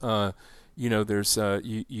 There's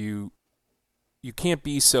you can't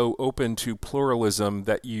be so open to pluralism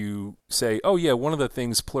that you say, oh yeah, one of the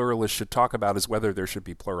things pluralists should talk about is whether there should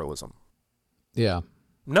be pluralism. Yeah.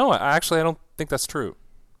 No, I don't think that's true.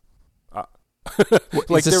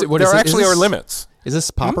 Like there actually are limits. Is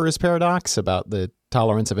this Popper's paradox about the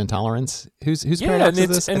tolerance of intolerance? Whose paradox is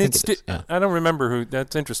this? And I don't remember who.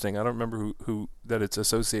 That's interesting. I don't remember who that it's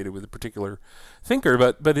associated with a particular thinker,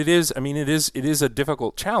 but it is. I mean, it is a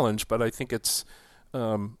difficult challenge, but I think it's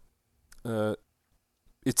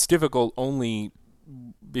difficult only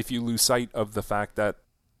if you lose sight of the fact that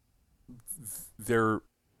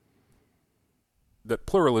that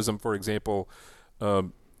pluralism, for example,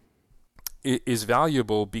 is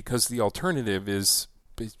valuable because the alternative is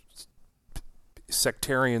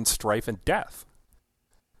sectarian strife and death.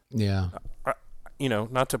 Yeah.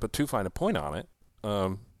 Not to put too fine a point on it,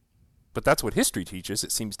 but that's what history teaches,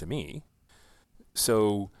 it seems to me.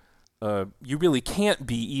 So you really can't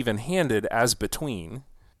be even-handed as between.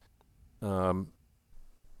 Yeah,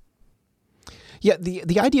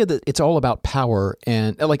 the idea that it's all about power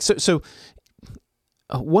and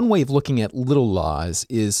one way of looking at little laws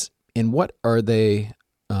is in what are they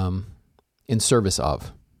in service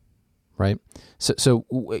of, right? So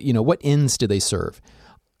what ends do they serve?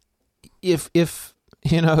 If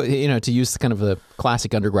To use kind of the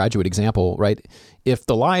classic undergraduate example, right? If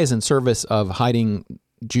the lie is in service of hiding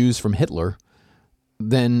Jews from Hitler,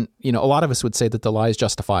 then, a lot of us would say that the lie is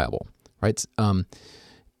justifiable, right?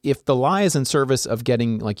 If the lie is in service of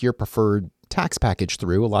getting like your preferred tax package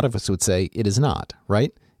through, a lot of us would say it is not,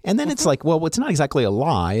 right? And then it's like, well, it's not exactly a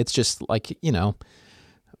lie. It's just like,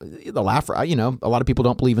 the Laffer, a lot of people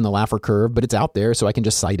don't believe in the Laffer curve, but it's out there, so I can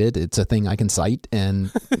just cite it. It's a thing I can cite,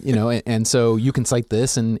 and and so you can cite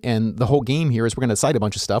this, and the whole game here is we're going to cite a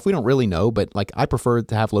bunch of stuff we don't really know, but like I prefer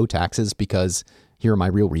to have low taxes because here are my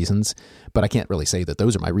real reasons, but I can't really say that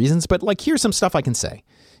those are my reasons. But like here's some stuff I can say,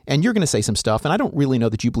 and you're going to say some stuff, and I don't really know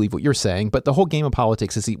that you believe what you're saying. But the whole game of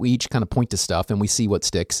politics is we each kind of point to stuff, and we see what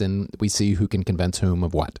sticks, and we see who can convince whom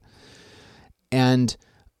of what, and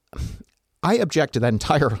I object to that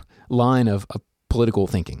entire line of political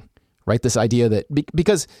thinking, right? This idea that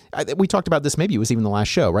because we talked about this, maybe it was even the last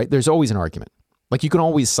show, right? There's always an argument. Like you can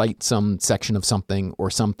always cite some section of something or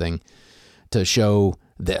something to show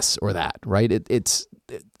this or that, right? It's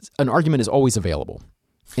an argument is always available.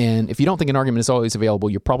 And if you don't think an argument is always available,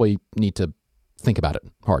 you probably need to think about it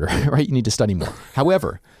harder, right? You need to study more.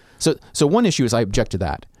 However, so one issue is I object to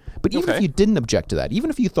that. But even if you didn't object to that,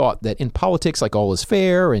 even if you thought that in politics, like all is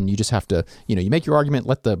fair and you just have to, you make your argument,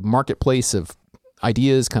 let the marketplace of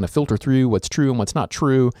ideas kind of filter through what's true and what's not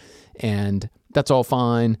true, and that's all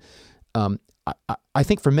fine. I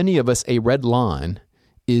think for many of us, a red line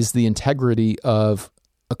is the integrity of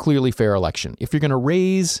a clearly fair election. If you're going to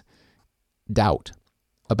raise doubt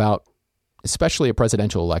about especially a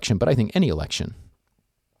presidential election, but I think any election,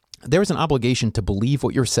 there's an obligation to believe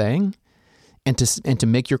what you're saying and to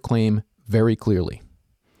make your claim very clearly.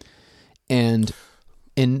 And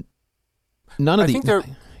in none of I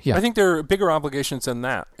think there are bigger obligations than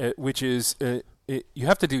that, which is you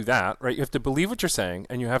have to do that, right? You have to believe what you're saying,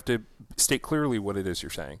 and you have to state clearly what it is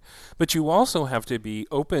you're saying. But you also have to be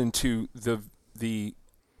open to the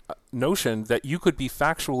notion that you could be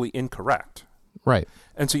factually incorrect. Right.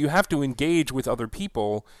 And so you have to engage with other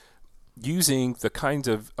people using the kinds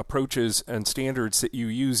of approaches and standards that you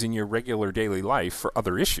use in your regular daily life for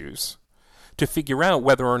other issues to figure out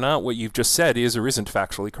whether or not what you've just said is or isn't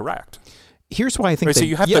factually correct. Here's why I think so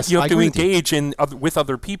you have to engage with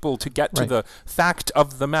other people to get to the fact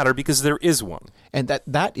of the matter, because there is one. And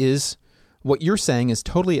that is what you're saying is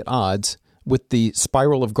totally at odds with the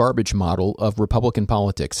spiral of garbage model of Republican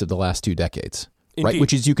politics of the last 2 decades, right?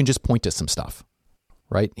 Which is you can just point to some stuff.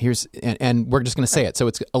 Right? And we're just going to say it. So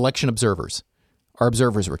it's election observers. Our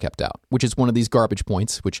observers were kept out, which is one of these garbage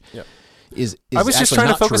points, which is I was just trying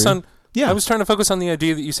to focus true. on. Yeah. I was trying to focus on the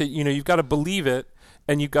idea that you said, you've got to believe it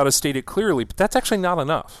and you've got to state it clearly, but that's actually not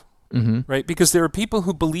enough, right? Because there are people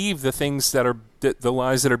who believe the things that are the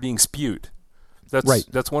lies that are being spewed. That's right.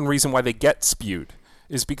 That's one reason why they get spewed,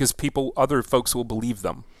 is because other folks will believe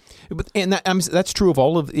them. And that's true of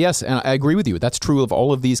all of, yes, and I agree with you. That's true of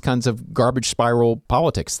all of these kinds of garbage spiral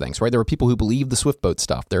politics things, right? There are people who believe the Swift boat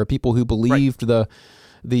stuff. There are people who believed the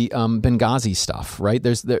Benghazi stuff, right?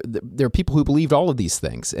 There are people who believed all of these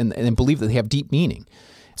things and believe that they have deep meaning.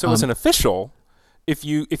 So as an official, if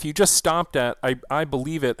you just stopped at I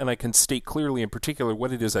believe it and I can state clearly in particular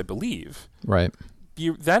what it is I believe, right?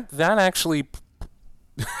 That actually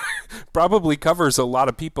probably covers a lot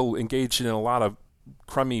of people engaged in a lot of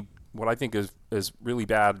crummy, what I think is really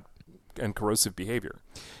bad and corrosive behavior.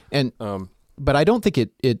 And but I don't think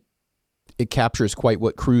it captures quite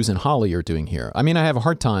what Cruz and Hawley are doing here. I mean, I have a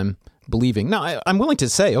hard time believing. Now, I'm willing to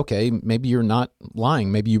say, okay, maybe you're not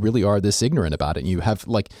lying. Maybe you really are this ignorant about it. And you have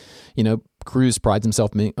Cruz prides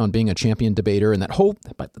himself on being a champion debater, and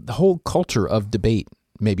the whole culture of debate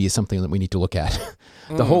maybe is something that we need to look at.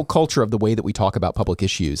 The whole culture of the way that we talk about public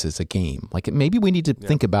issues is a game. Like maybe we need to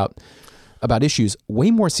think about issues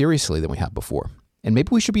way more seriously than we have before. And maybe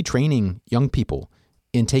we should be training young people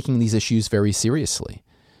in taking these issues very seriously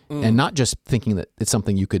and not just thinking that it's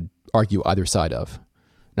something you could argue either side of.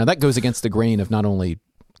 Now, that goes against the grain of not only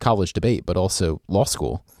college debate, but also law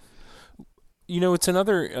school. It's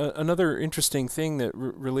another interesting thing that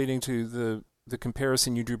relating to the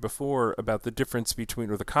comparison you drew before about the difference between,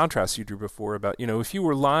 or the contrast you drew before about, if you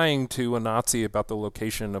were lying to a Nazi about the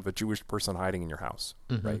location of a Jewish person hiding in your house,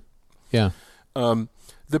 right? Yeah. The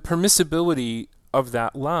permissibility of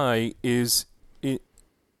that lie is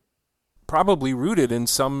probably rooted in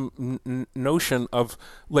some notion of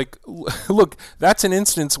like, look, that's an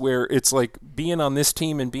instance where it's like being on this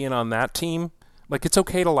team and being on that team. Like it's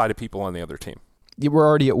okay to lie to people on the other team. We're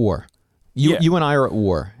already at war. You and I are at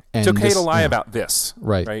war. And it's okay to lie about this,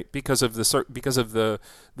 right? Because of the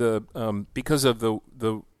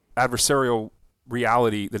adversarial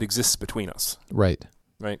reality that exists between us. Right.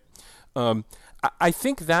 Right. I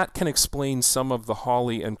think that can explain some of the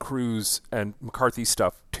Hawley and Cruz and McCarthy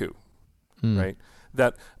stuff too. Right.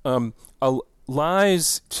 That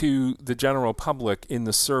lies to the general public in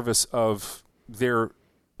the service of their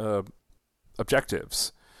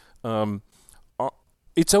objectives.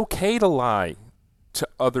 It's okay to lie to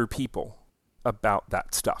other people about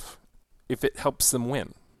that stuff if it helps them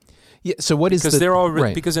win. Yeah. So what is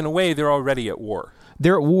because in a way they're already at war.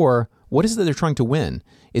 They're at war. What is it that they're trying to win?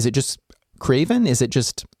 Is it just craven? Is it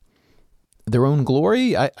just their own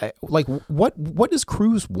glory? What does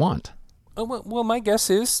Cruz want? Well, my guess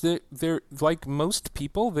is that they're like most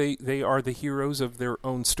people. They are the heroes of their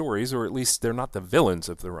own stories, or at least they're not the villains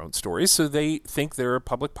of their own stories. So they think there are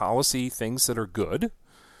public policy things that are good,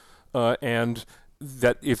 and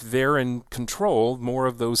that if they're in control, more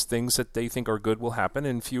of those things that they think are good will happen,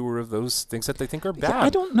 and fewer of those things that they think are bad I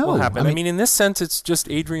don't know. will happen. I mean, in this sense, it's just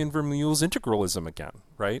Adrian Vermeule's integralism again,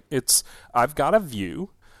 right? It's I've got a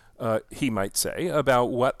view. He might say,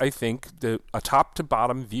 about what I think a top to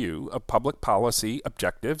bottom view of public policy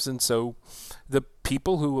objectives. And so the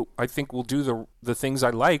people who I think will do the things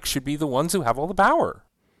I like should be the ones who have all the power.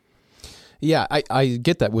 Yeah, I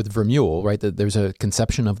get that with Vermeule, right? That there's a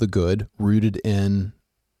conception of the good rooted in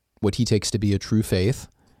what he takes to be a true faith.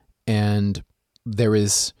 And there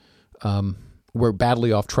is, we're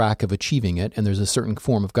badly off track of achieving it. And there's a certain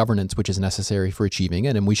form of governance which is necessary for achieving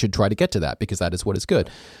it. And we should try to get to that because that is what is good.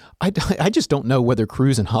 I just don't know whether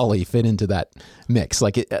Cruz and Hawley fit into that mix.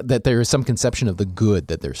 That there is some conception of the good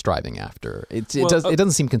that they're striving after. It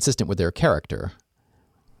doesn't seem consistent with their character.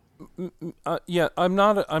 Yeah, I'm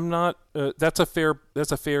not. That's a fair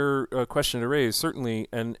question to raise, certainly.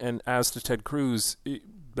 And as to Ted Cruz,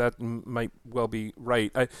 that might well be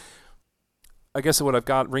right. I guess what I've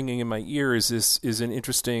got ringing in my ears is an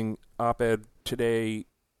interesting op-ed today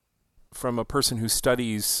from a person who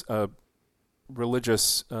studies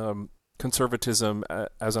religious conservatism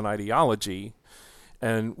as an ideology,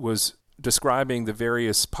 and was describing the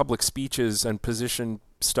various public speeches and position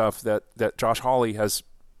stuff that Josh Hawley has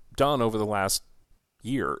done over the last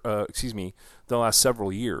the last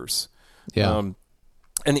several years. Yeah.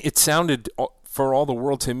 And it sounded, for all the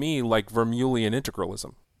world to me, like Vermeulean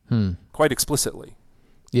integralism, quite explicitly.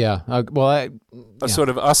 Yeah. A sort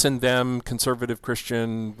of us and them, conservative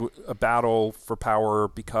Christian, a battle for power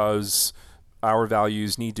because our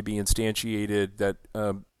values need to be instantiated, that,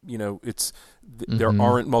 there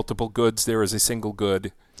aren't multiple goods, there is a single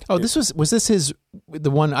good. Oh, was this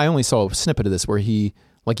the one, I only saw a snippet of this where he,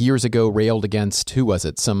 like years ago, railed against, who was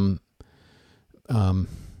it? Some, I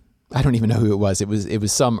don't even know who it was. It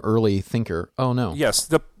was some early thinker. Oh, no. Yes,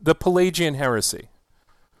 the Pelagian heresy.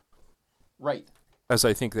 Right. As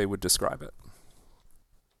I think they would describe it.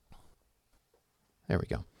 There we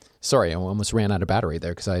go. Sorry, I almost ran out of battery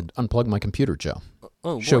there because I had unplugged my computer, Joe.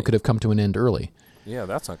 Oh, boy. Show could have come to an end early. Yeah,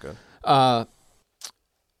 that's not good.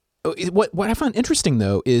 What I find interesting,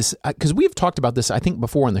 though, is because we've talked about this, I think,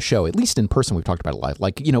 before on the show, at least in person, we've talked about it live.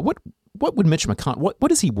 Like, what would Mitch McConnell, what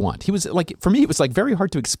does he want? He was like, for me, it was like very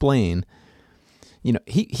hard to explain.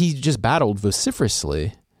 He just battled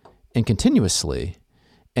vociferously and continuously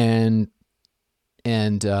and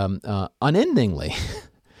unendingly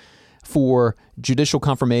for judicial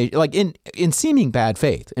confirmation, like in seeming bad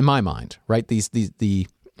faith, in my mind, right?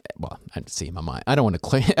 Well, I see in my mind. I don't want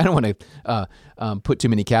to put too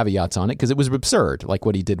many caveats on it because it was absurd, like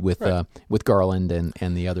what he did with Garland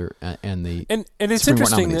and the other and it's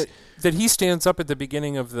interesting that he stands up at the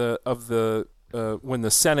beginning of the when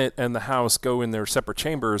the Senate and the House go in their separate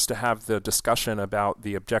chambers to have the discussion about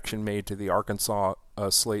the objection made to the Arkansas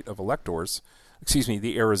slate of electors. Excuse me,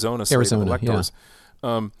 the Arizona slate of electors.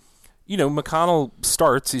 Yeah. McConnell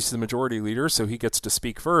starts. He's the majority leader, so he gets to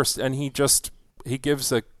speak first, and he gives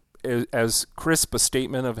as crisp a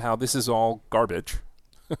statement of how this is all garbage,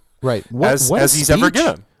 right? as he's ever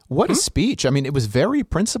given. What a speech! I mean, it was very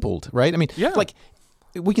principled, right? I mean, like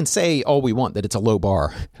we can say all we want that it's a low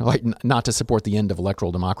bar, like not to support the end of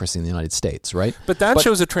electoral democracy in the United States, right? But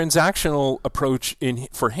shows a transactional approach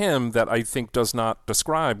for him that I think does not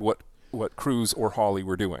describe what Cruz or Hawley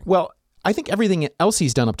were doing. Well, I think everything else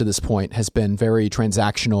he's done up to this point has been very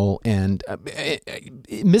transactional and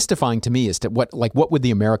mystifying to me as to what would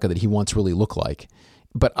the America that he wants really look like.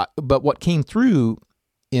 But what came through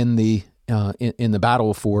in the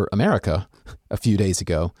battle for America a few days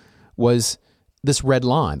ago was this red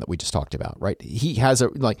line that we just talked about, right? He has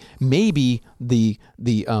maybe the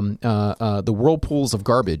whirlpools of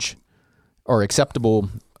garbage are acceptable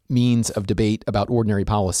means of debate about ordinary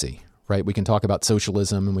policy. right? We can talk about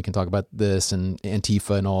socialism, and we can talk about this and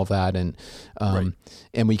Antifa and all of that, and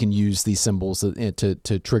and we can use these symbols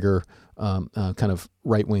to trigger kind of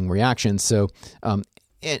right-wing reactions. So,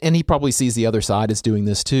 and he probably sees the other side as doing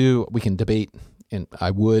this too. We can debate, and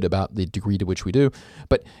I would, about the degree to which we do,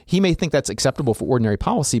 but he may think that's acceptable for ordinary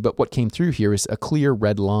policy. But what came through here is a clear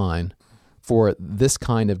red line for this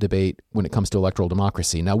kind of debate when it comes to electoral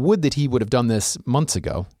democracy. Now, would that he would have done this months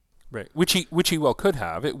ago, right? Which he well could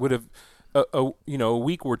have. It would have, a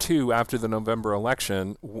week or two after the November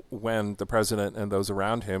election, when the president and those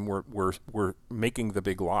around him were making the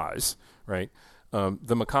big lies, right?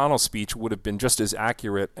 The McConnell speech would have been just as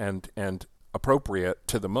accurate and appropriate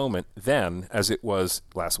to the moment then as it was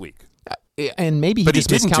last week. And maybe he just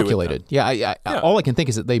miscalculated. Yeah, all I can think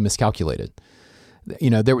is that they miscalculated.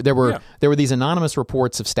 You know, there were these anonymous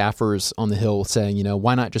reports of staffers on the Hill saying, you know,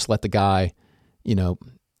 why not just let the guy, you know,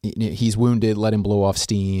 he's wounded, let him blow off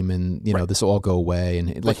steam, and you know, this will all go away,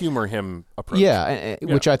 and the humor him approach.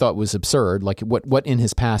 Which I thought was absurd. Like, what in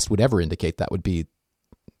his past would ever indicate that would be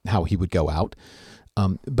how he would go out?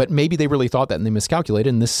 But maybe they really thought that, and they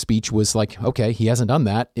miscalculated. And this speech was like, okay, he hasn't done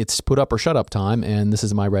that. It's put up or shut up time, and this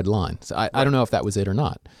is my red line. So I don't know if that was it or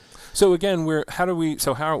not. So again,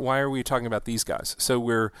 why are we talking about these guys? So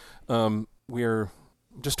we're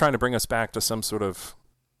just trying to bring us back to some sort of,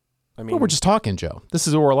 well, we're just talking, Joe. This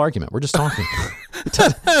is oral argument. We're just talking.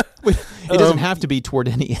 It doesn't have to be toward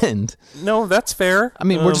any end. No, that's fair. I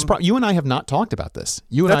mean, we're just you and I have not talked about this.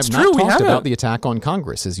 You and I have not talked about the attack on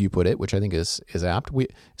Congress, as you put it, which I think is apt.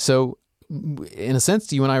 So in a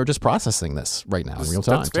sense, you and I are just processing this right now in real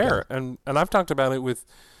time. That's fair. And I've talked about it with.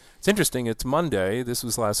 It's interesting. It's Monday. This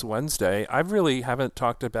was last Wednesday. I really haven't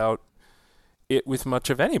talked about it with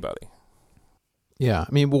much of anybody. Yeah.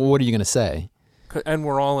 I mean, well, what are you going to say? And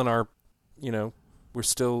we're all in our, we're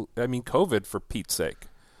still. I mean, COVID, for Pete's sake,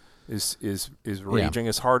 is raging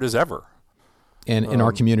as hard as ever, and in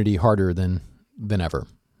our community harder than ever.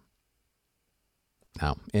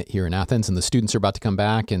 Now here in Athens, and the students are about to come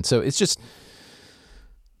back, and so it's just,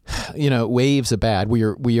 waves of bad.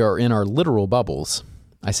 We are in our literal bubbles.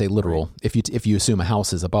 I say literal. Right. If you assume a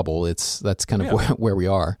house is a bubble, that's kind of where we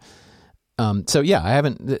are. So yeah, I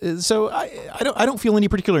haven't. So I don't feel any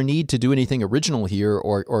particular need to do anything original here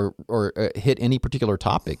or hit any particular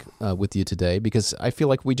topic with you today, because I feel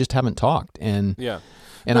like we just haven't talked, and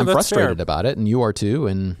I'm frustrated about it, and you are too,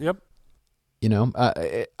 and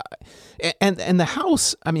and the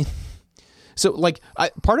House. I mean, so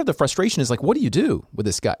part of the frustration is what do you do with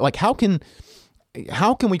this guy? Like, how can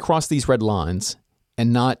we cross these red lines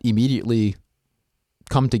and not immediately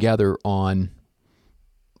come together on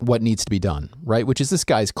what needs to be done, right? Which is, this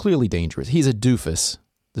guy's clearly dangerous. He's a doofus.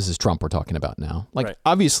 This is Trump we're talking about now.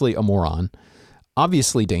 Obviously a moron,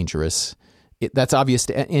 obviously dangerous. That's obvious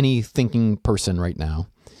to any thinking person right now.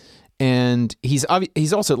 And he's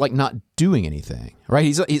also not doing anything, right?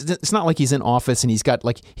 It's not like he's in office and he's got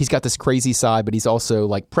this crazy side, but he's also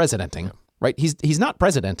presidenting, right? He's not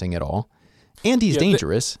presidenting at all, and he's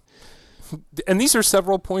dangerous. And these are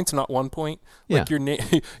several points, not one point.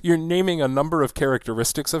 You're naming a number of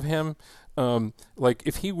characteristics of him.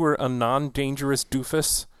 If he were a non-dangerous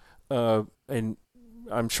doofus, and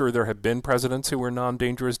I'm sure there have been presidents who were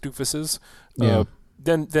non-dangerous doofuses.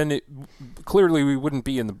 Then clearly we wouldn't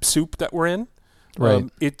be in the soup that we're in. Right.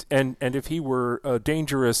 And if he were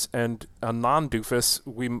dangerous and a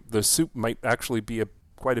non-doofus, the soup might actually be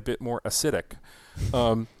quite a bit more acidic.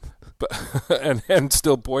 But and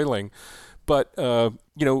still boiling, but we're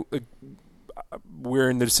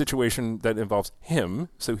in the situation that involves him,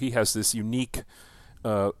 so he has this unique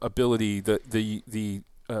ability, the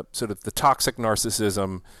sort of the toxic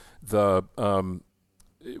narcissism,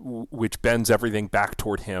 which bends everything back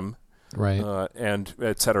toward him, right? And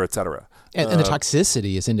et cetera, et cetera. And the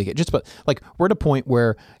toxicity is indicated. We're at a point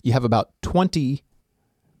where you have about 20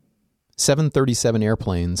 737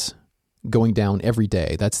 airplanes going down every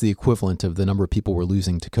day. That's the equivalent of the number of people we're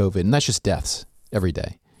losing to COVID, and that's just deaths every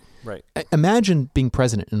day. Right. Imagine being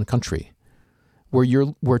president in a country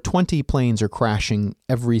where 20 planes are crashing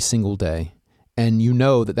every single day, and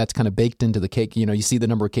that's kind of baked into the cake. You see the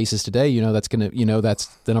number of cases today. That's that's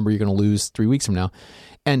the number you're going to lose 3 weeks from now,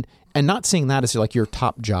 and not seeing that as your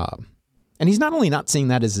top job. And he's not only not seeing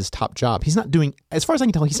that as his top job, he's not doing, as far as I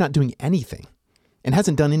can tell, he's not doing anything, and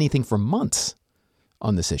hasn't done anything for months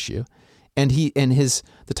on this issue. And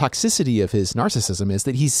the toxicity of his narcissism is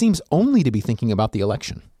that he seems only to be thinking about the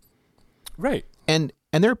election. Right. And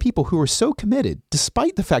there are people who are so committed,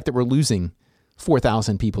 despite the fact that we're losing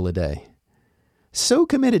 4,000 people a day, so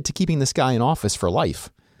committed to keeping this guy in office for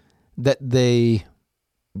life that they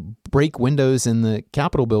break windows in the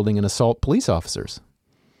Capitol building and assault police officers.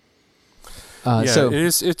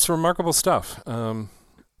 It's remarkable stuff.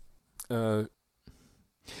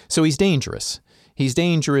 So he's dangerous.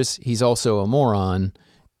 He's also a moron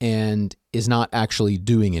and is not actually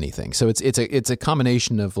doing anything. So it's a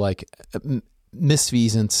combination of like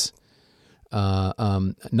misfeasance,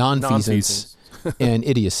 nonfeasance, and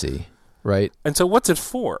idiocy, right? And so what's it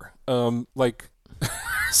for?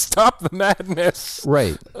 Stop the madness.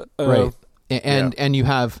 Right. And you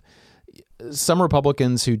have some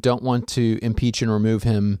Republicans who don't want to impeach and remove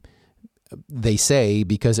him, they say,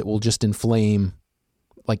 because it will just inflame.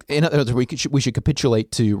 Like, in other words, we should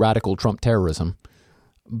capitulate to radical Trump terrorism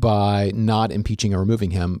by not impeaching or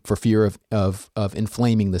removing him for fear of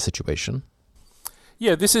inflaming the situation.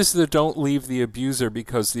 Yeah, this is the don't leave the abuser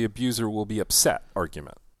because the abuser will be upset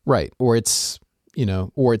argument. Right. Or it's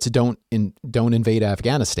don't invade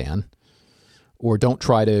Afghanistan, or don't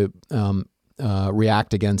try to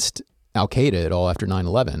react against Al-Qaeda at all after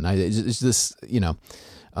 9/11. It's this,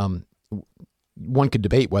 one could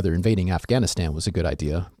debate whether invading Afghanistan was a good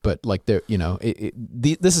idea, but like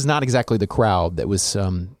this is not exactly the crowd that was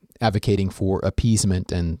advocating for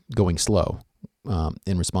appeasement and going slow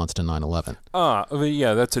in response to 9/11.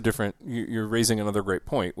 Yeah, that's a different. You're raising another great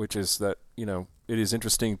point, which is that it is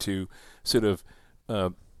interesting to sort of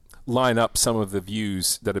line up some of the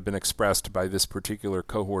views that have been expressed by this particular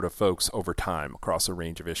cohort of folks over time across a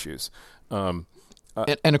range of issues.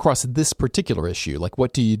 And across this particular issue, like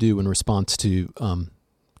what do you do in response to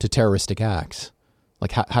terroristic acts?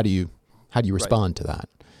 Like how do you respond to that?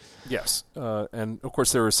 Yes, and of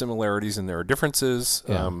course there are similarities and there are differences.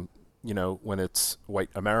 Yeah. When it's white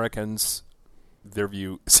Americans, their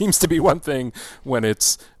view seems to be one thing. When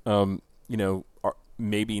it's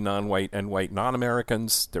maybe non-white and white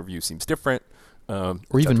non-Americans, their view seems different. Or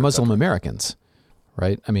even Muslim Americans,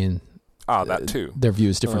 right? I mean. That too. Their view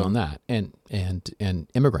is different on that, and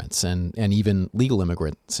immigrants, and even legal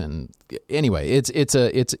immigrants, and anyway, it's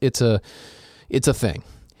a thing,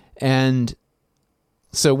 and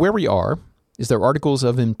so where we are is there articles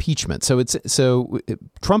of impeachment. So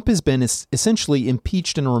Trump has been essentially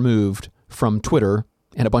impeached and removed from Twitter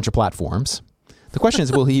and a bunch of platforms. The question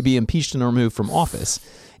is, will he be impeached and removed from office?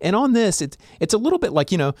 And on this, it's a little bit like,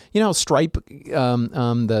 how Stripe,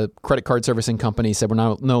 the credit card servicing company, said we're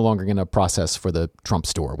no longer going to process for the Trump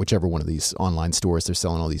store, whichever one of these online stores they're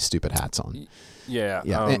selling all these stupid hats on. Yeah.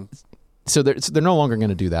 So they're no longer going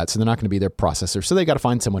to do that. So they're not going to be their processor. So they got to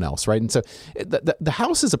find someone else, right? And so the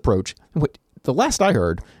House's approach, what the last I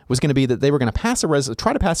heard, was going to be that they were going to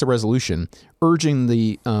try to pass a resolution urging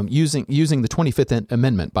the using the 25th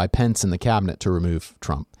Amendment by Pence and the cabinet to remove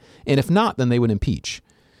Trump. And if not, then they would impeach.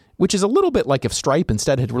 Which is a little bit like if Stripe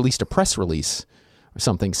instead had released a press release or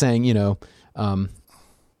something saying,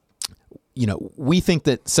 we think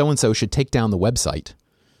that so-and-so should take down the website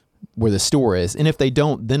where the store is. And if they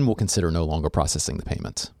don't, then we'll consider no longer processing the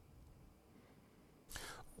payments.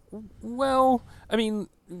 Well, I mean,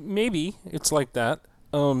 maybe it's like that.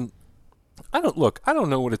 I don't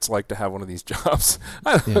know what it's like to have one of these jobs,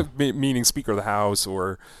 meaning Speaker of the House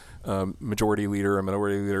or majority leader or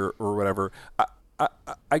minority leader or whatever.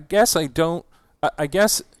 I guess I don't. I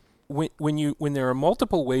guess when there are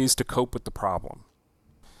multiple ways to cope with the problem,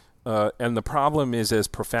 and the problem is as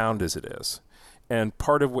profound as it is, and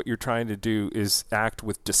part of what you're trying to do is act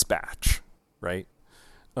with dispatch, right?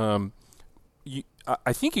 I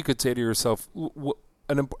think you could say to yourself,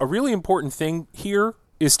 a really important thing here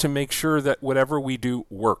is to make sure that whatever we do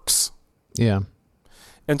works. Yeah.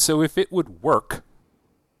 And so if it would work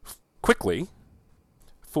quickly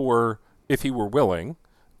if he were willing,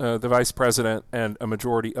 the vice president and a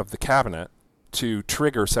majority of the cabinet to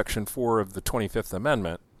trigger Section 4 of the 25th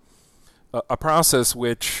Amendment, a process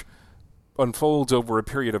which unfolds over a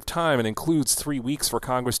period of time and includes 3 weeks for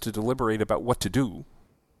Congress to deliberate about what to do,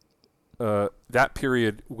 that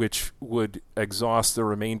period which would exhaust the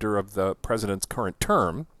remainder of the president's current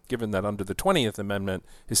term, given that under the 20th Amendment,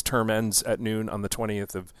 his term ends at noon on the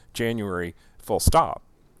 20th of January, full stop.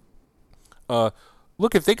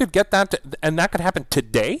 Look, if they could get that, and that could happen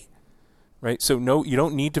today, right? So no, you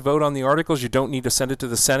don't need to vote on the articles. You don't need to send it to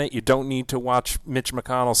the Senate. You don't need to watch Mitch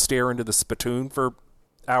McConnell stare into the spittoon for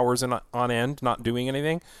hours on end, not doing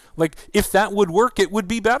anything. Like, if that would work, it would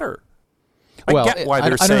be better. I get why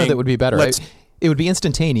they're saying. I don't know that would be better. It would be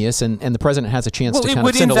instantaneous, and the president has a chance to kind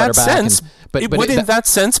of send a letter back. It would, in that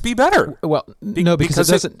sense, be better. Well, no, because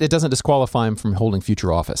it doesn't disqualify him from holding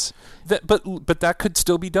future office. But that could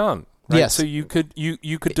still be done. Right? Yes. So you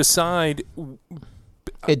could decide.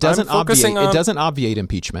 It doesn't obviate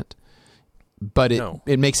impeachment, but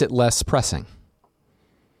it makes it less pressing.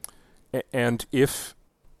 And if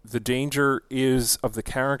the danger is of the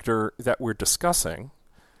character that we're discussing,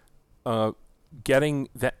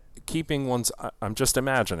 keeping one's, I'm just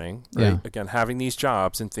imagining, right? Yeah. Again, having these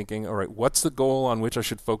jobs and thinking, all right, what's the goal on which I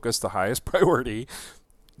should focus the highest priority?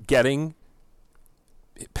 Getting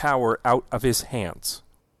power out of his hands.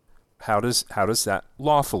 How does that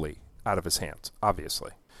lawfully out of his hands?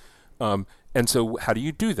 Obviously. And so how do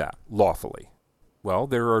you do that lawfully? Well,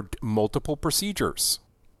 there are multiple procedures.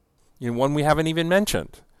 One we haven't even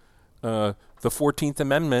mentioned. The 14th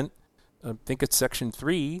Amendment, I think it's Section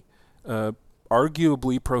 3,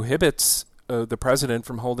 arguably prohibits the president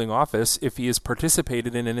from holding office if he has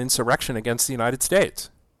participated in an insurrection against the United States.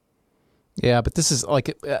 Yeah, but this is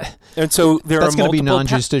like, and so that's going to be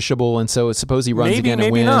non-justiciable, and so suppose he runs again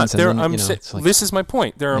and wins. Not. And then, this is my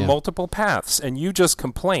point. There are multiple paths, and you just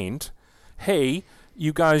complained, hey,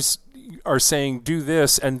 you guys are saying do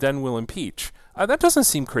this and then we'll impeach. That doesn't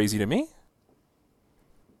seem crazy to me.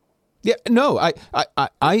 Yeah, no,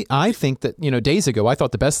 I think that, days ago, I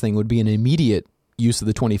thought the best thing would be an immediate use of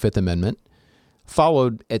the 25th Amendment,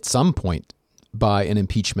 followed at some point by an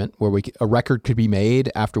impeachment where a record could be made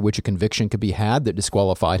after which a conviction could be had that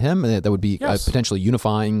disqualified him. And that would be a potentially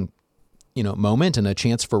unifying, moment and a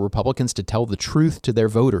chance for Republicans to tell the truth to their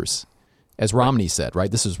voters. As Romney said, right?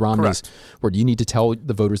 This is Romney's word. You need to tell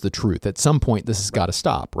the voters the truth. At some point, this has got to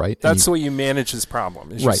stop, right? That's the way you manage this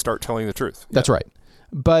problem, is you start telling the truth. That's right.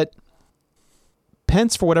 But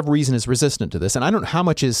Pence, for whatever reason, is resistant to this. And I don't know how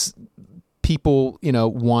much is people,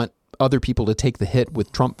 want other people to take the hit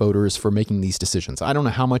with Trump voters for making these decisions. I don't know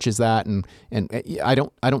how much is that, and I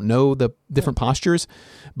don't know the different postures,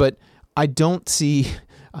 but I don't see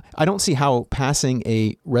how passing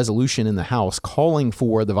a resolution in the House calling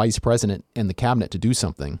for the vice president and the cabinet to do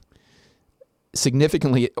something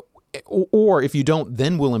significantly, or if you don't,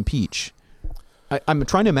 then we'll impeach. I'm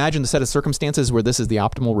trying to imagine the set of circumstances where this is the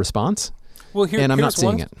optimal response, and I'm not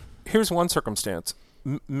seeing it. Here's one circumstance.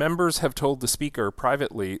 Members have told the Speaker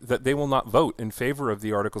privately that they will not vote in favor of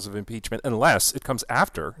the articles of impeachment unless it comes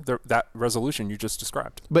after that resolution you just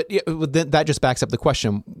described. But that just backs up the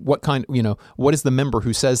question: what is the member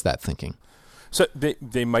who says that thinking? So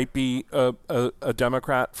they might be a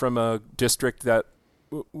Democrat from a district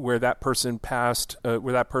where that person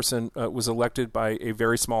was elected by a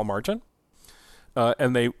very small margin.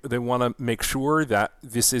 And they want to make sure that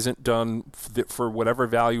this isn't done for whatever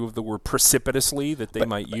value of the word precipitously that they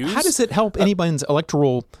might use. How does it help anyone's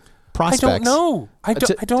electoral prospects? I don't know. I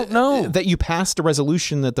don't know. That you passed a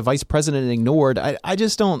resolution that the vice president ignored. I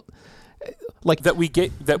just don't like that we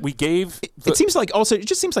gave. It seems like it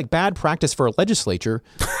just seems like bad practice for a legislature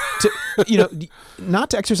to not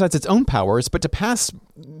to exercise its own powers, but to pass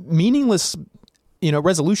meaningless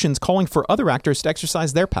resolutions calling for other actors to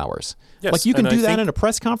exercise their powers. Yes, like you can do that in a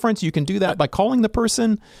press conference. You can do that by calling the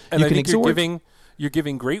person. And you can exhort. You're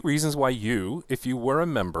giving great reasons why you, if you were a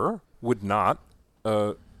member, would not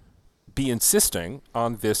be insisting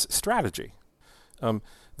on this strategy.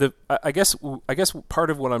 I guess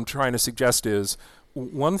part of what I'm trying to suggest is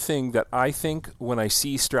one thing that I think when I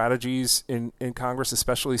see strategies in Congress,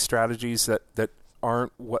 especially strategies that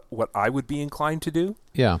aren't what I would be inclined to do.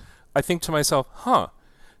 Yeah. I think to myself,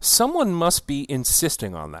 someone must be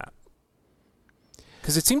insisting on that.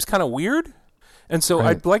 Because it seems kind of weird. And so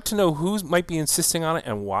I'd like to know who might be insisting on it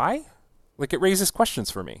and why. Like, it raises questions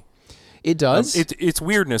for me. It does. Its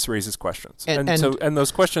weirdness raises questions. And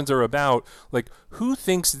those questions are about, like, who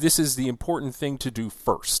thinks this is the important thing to do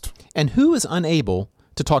first? And who is unable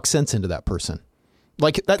to talk sense into that person?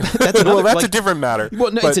 Like that's well, that's a different matter.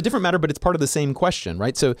 Well, no, it's a different matter, but it's part of the same question,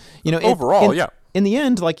 right? So, overall, in the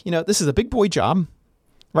end, this is a big boy job,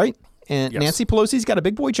 right? And yes. Nancy Pelosi's got a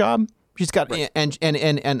big boy job. She's got,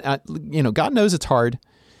 and God knows it's hard,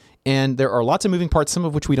 and there are lots of moving parts, some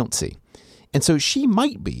of which we don't see, and so she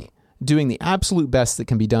might be doing the absolute best that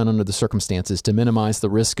can be done under the circumstances to minimize the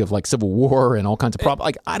risk of civil war and all kinds of problems.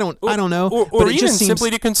 Like I don't know, or but it even just seems simply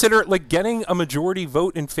to consider getting a majority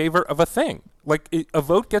vote in favor of a thing. A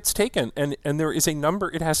vote gets taken, and there is a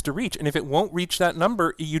number it has to reach, and if it won't reach that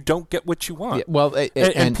number, you don't get what you want. Yeah, well,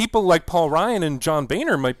 and people like Paul Ryan and John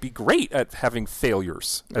Boehner might be great at having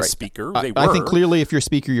failures as Speaker. I think clearly, if you're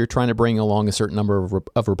Speaker, you're trying to bring along a certain number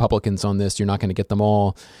of Republicans on this. You're not going to get them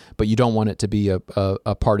all, but you don't want it to be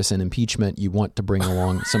a partisan impeachment. You want to bring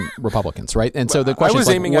along some Republicans, right? And so the question I was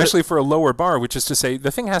aiming actually for a lower bar, which is to say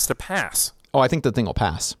the thing has to pass. Oh, I think the thing will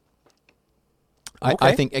pass. Okay.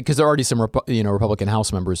 I think because there are already some Republican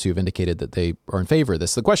House members who have indicated that they are in favor of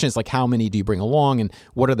this. The question is how many do you bring along and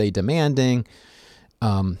what are they demanding?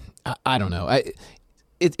 I don't know.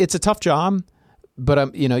 It's a tough job,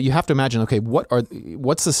 But you have to imagine. Okay,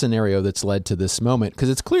 what's the scenario that's led to this moment? Because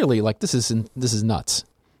it's clearly like this is nuts,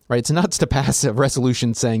 right? It's nuts to pass a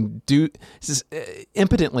resolution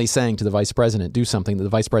impotently saying to the vice president, do something that the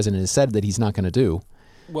vice president has said that he's not going to do.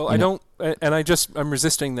 Well, I'm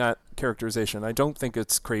resisting that characterization. I don't think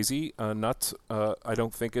it's crazy, nuts. I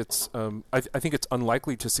don't think it's. I think it's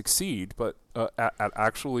unlikely to succeed, but at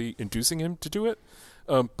actually inducing him to do it.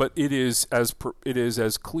 But it is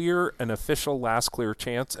as clear an official last clear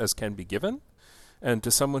chance as can be given, and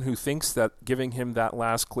to someone who thinks that giving him that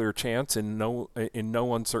last clear chance in no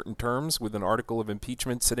uncertain terms, with an article of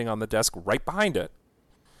impeachment sitting on the desk right behind it.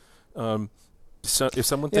 So if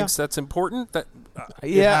someone thinks that's important, that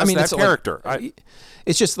it's character.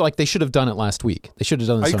 It's just like they should have done it last week. They should have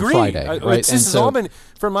done this on Friday, right?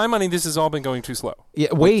 For my money, this has all been going too slow.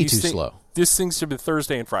 Yeah, way too slow. This thing should be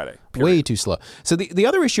Thursday and Friday. Period. Way too slow. So the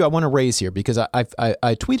other issue I want to raise here, because I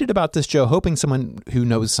tweeted about this, Joe, hoping someone who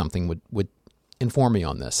knows something would inform me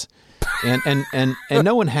on this, and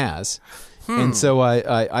no one has, and so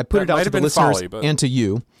I put it out to the listeners and to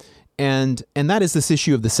you. And that is this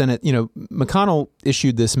issue of the Senate. McConnell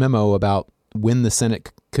issued this memo about when the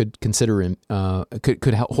Senate could consider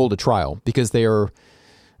could hold a trial, because their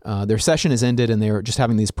session is ended and they're just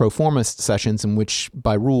having these pro forma sessions in which,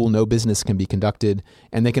 by rule, no business can be conducted,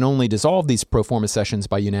 and they can only dissolve these pro forma sessions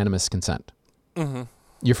by unanimous consent. Mm-hmm.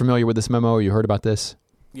 You're familiar with this memo? Or you heard about this?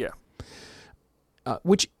 Yeah.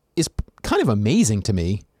 Which is kind of amazing to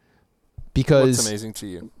me, because what's amazing to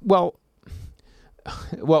you? Well,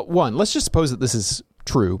 one, let's just suppose that this is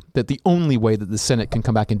true, that the only way that the Senate can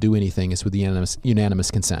come back and do anything is with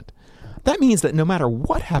unanimous consent. That means that no matter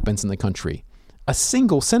what happens in the country, a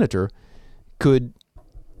single senator could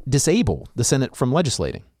disable the Senate from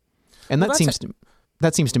legislating. And that seems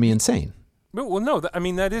to me insane. Well, no,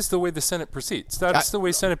 that is the way the Senate proceeds. That's the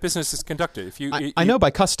way Senate business is conducted. I know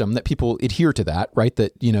by custom that people adhere to that, right?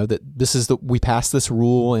 That that this is we passed this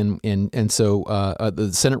rule, and so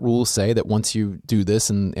the Senate rules say that once you do this,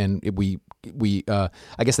 and we I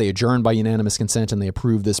guess they adjourn by unanimous consent, and they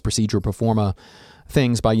approve this procedure pro forma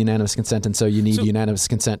things by unanimous consent, and so you need unanimous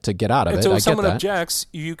consent to get out of it. So if someone objects,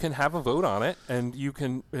 you can have a vote on it, and you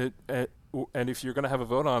can, and if you're going to have a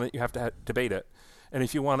vote on it, you have to debate it. And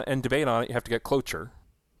if you want to end debate on it, you have to get cloture.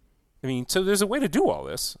 So there's a way to do all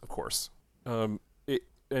this, of course. It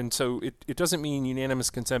doesn't mean unanimous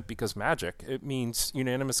consent because magic. It means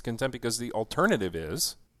unanimous consent because the alternative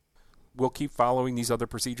is we'll keep following these other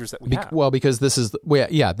procedures that we have. Well, because this is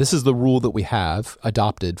the rule that we have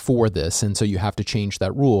adopted for this, and so you have to change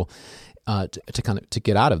that rule to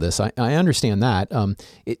get out of this. I understand that.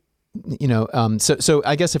 So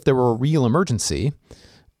I guess if there were a real emergency,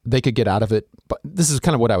 they could get out of it. But this is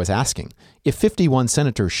kind of what I was asking. If 51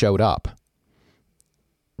 senators showed up,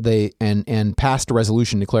 and passed a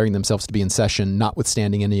resolution declaring themselves to be in session,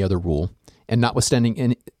 notwithstanding any other rule, and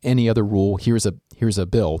notwithstanding any other rule, here's a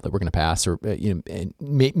bill that we're going to pass, or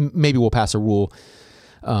maybe we'll pass a rule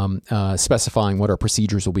specifying what our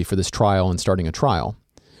procedures will be for this trial and starting a trial.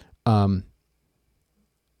 I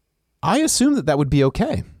assume that would be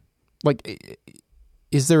okay. Like,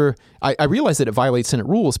 is there? I realize that it violates Senate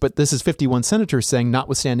rules, but this is 51 senators saying,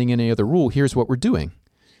 notwithstanding any other rule, here's what we're doing.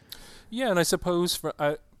 Yeah, and I suppose what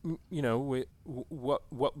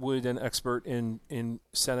would an expert in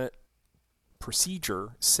Senate procedure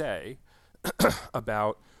say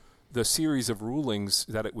about the series of rulings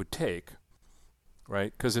that it would take,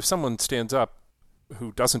 right? Because if someone stands up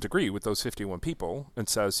who doesn't agree with those 51 people and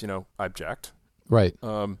says, I object, right?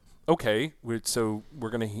 Okay, so we're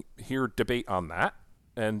going to hear debate on that.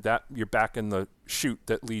 And that you're back in the chute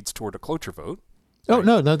that leads toward a cloture vote. Right?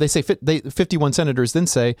 Oh, no. They say 51 senators then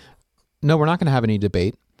say, no, we're not going to have any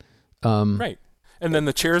debate. Right. And then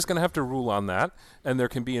the chair is going to have to rule on that, and there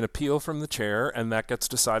can be an appeal from the chair, and that gets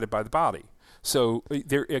decided by the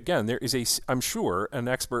there is I'm sure an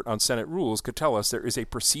expert on Senate rules could tell us there is a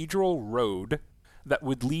procedural road that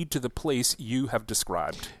would lead to the place you have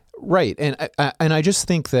described. Right. And I just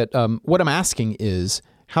think that what I'm asking is,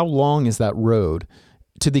 how long is that road?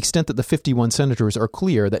 To the extent that the 51 senators are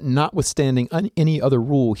clear that notwithstanding any other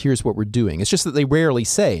rule, here's what we're doing. It's just that they rarely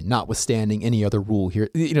say notwithstanding any other rule here.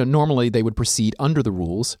 Normally they would proceed under the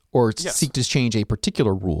rules or seek to change a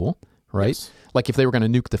particular rule, right? Yes. Like if they were going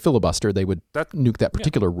to nuke the filibuster, they would nuke that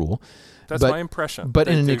particular rule. That's my impression. But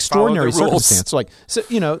in an extraordinary circumstance,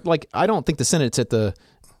 I don't think the Senate's at the,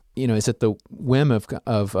 is at the whim of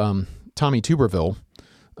Tommy Tuberville,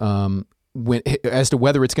 as to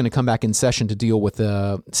whether it's going to come back in session to deal with,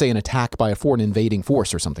 say, an attack by a foreign invading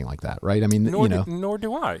force or something like that, right? I mean, nor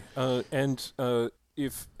do I. Right.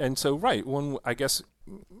 I guess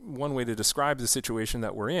one way to describe the situation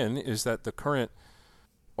that we're in is that the current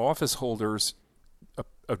office holders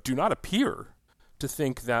do not appear to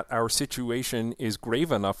think that our situation is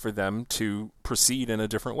grave enough for them to proceed in a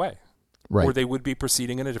different way. Right. Or they would be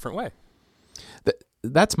proceeding in a different way.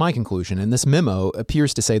 That's my conclusion. And this memo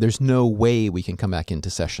appears to say there's no way we can come back into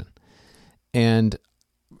session.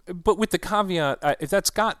 But with the caveat, that's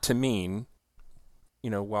got to mean,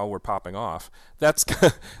 while we're popping off, that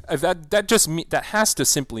has to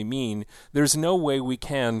simply mean there's no way we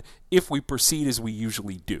can if we proceed as we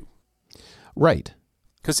usually do. Right.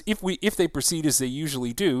 Because if they proceed as they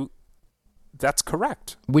usually do, that's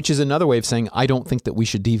correct. Which is another way of saying I don't think that we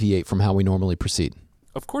should deviate from how we normally proceed.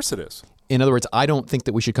 Of course it is. In other words, I don't think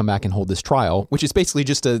that we should come back and hold this trial, which is basically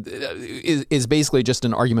just basically just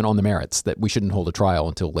an argument on the merits that we shouldn't hold a trial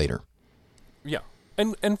until later. Yeah,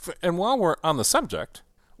 and while we're on the subject,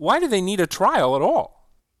 why do they need a trial at all?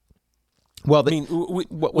 Well, we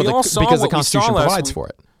all saw because the what Constitution we saw provides for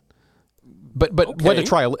it. But okay. What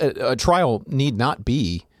a trial need not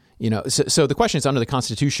be. So the question is, under the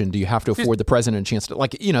Constitution, do you have to afford the president a chance to,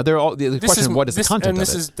 the question of what is the content of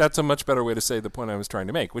it? That's a much better way to say the point I was trying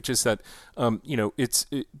to make, which is that, it's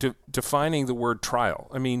defining the word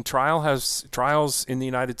trial. I mean, trials in the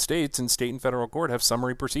United States in state and federal court have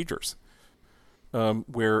summary procedures,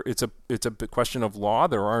 where it's a question of law.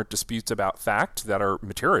 There aren't disputes about fact that are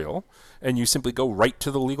material, and you simply go right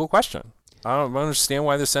to the legal question. I don't understand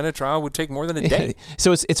why the Senate trial would take more than a day.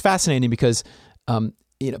 So it's fascinating because,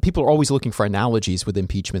 people are always looking for analogies with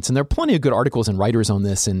impeachments, and there are plenty of good articles and writers on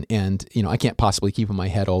this. And I can't possibly keep in my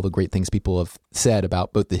head all the great things people have said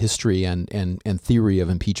about both the history and theory of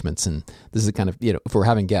impeachments. And this is the kind of, if we're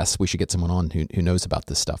having guests, we should get someone on who knows about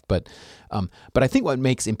this stuff. But I think what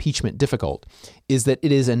makes impeachment difficult is that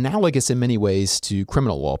it is analogous in many ways to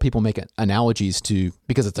criminal law. People make analogies to,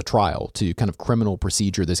 because it's a trial, to kind of criminal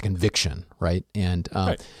procedure. There's conviction, right? And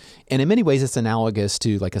in many ways, it's analogous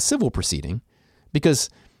to like a civil proceeding. Because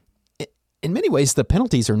in many ways, the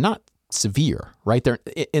penalties are not severe, right? They're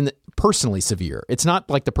personally severe. It's not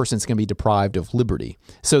like the person's going to be deprived of liberty.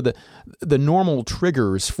 So the normal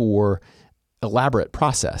triggers for elaborate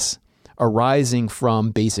process arising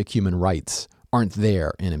from basic human rights aren't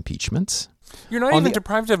there in impeachments. You're not even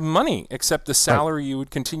deprived of money, except the salary you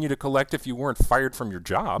would continue to collect if you weren't fired from your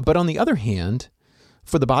job. But on the other hand,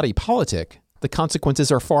 for the body politic, the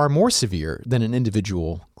consequences are far more severe than an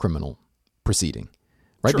individual criminal proceeding,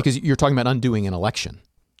 right? Sure. Because you're talking about undoing an election,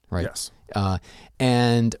 right? Yes.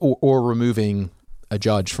 Or removing a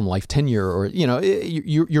judge from life tenure, or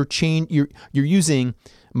you're using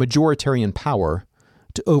majoritarian power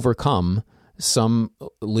to overcome some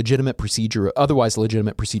legitimate procedure, otherwise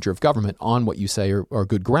legitimate procedure of government on what you say are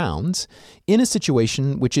good grounds in a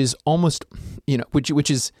situation which is almost, which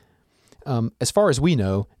is as far as we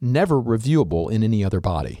know, never reviewable in any other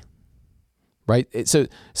body. Right. So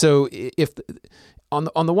if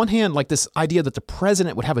on the one hand, like this idea that the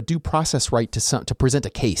president would have a due process right to present a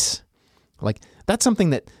case, like that's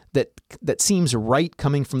something that seems right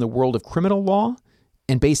coming from the world of criminal law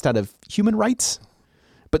and based out of human rights,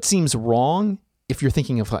 but seems wrong if you're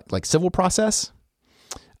thinking of like civil process.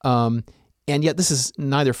 And yet this is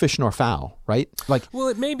neither fish nor fowl, right? Like, well,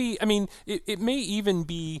 it may be. I mean, it may even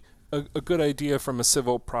be a good idea from a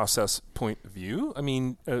civil process point of view. I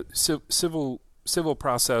mean, civil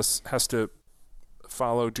process has to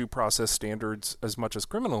follow due process standards as much as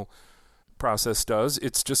criminal process does.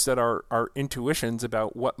 It's just that our intuitions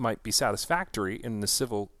about what might be satisfactory in the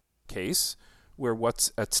civil case, where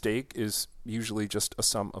what's at stake is usually just a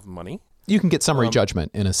sum of money. You can get summary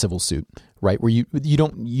judgment in a civil suit, right? Where you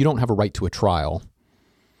don't have a right to a trial.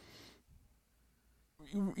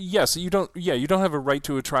 Yes, you don't have a right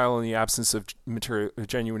to a trial in the absence of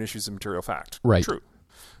genuine issues of material fact. Right. True.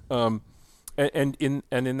 And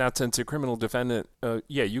in that sense, a criminal defendant,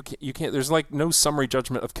 you can't. There's like no summary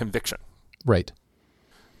judgment of conviction. Right.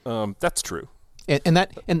 That's true. And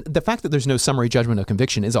the fact that there's no summary judgment of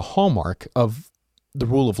conviction is a hallmark of the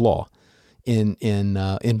rule of law in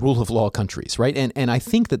rule of law countries, right? And I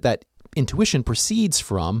think that intuition proceeds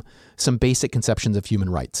from some basic conceptions of human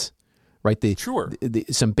rights. Right.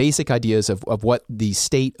 Some basic ideas of what the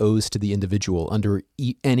state owes to the individual under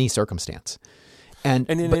any circumstance. And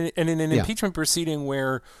in an impeachment proceeding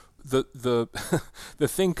where the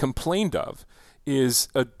thing complained of is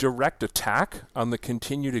a direct attack on the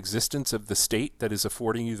continued existence of the state that is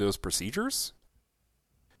affording you those procedures,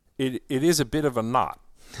 it is a bit of a knot.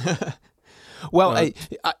 Well,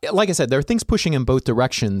 like I said, there are things pushing in both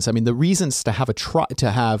directions. I mean, the reasons to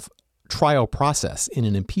have trial process in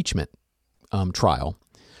an impeachment trial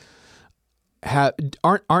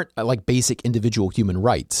aren't like basic individual human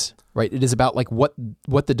rights, right? It is about like what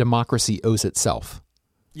the democracy owes itself.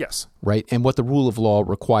 Yes. Right, and what the rule of law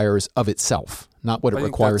requires of itself, not what it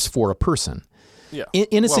requires for a person. Yeah.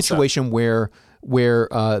 In a situation where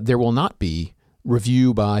there will not be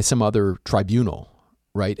review by some other tribunal,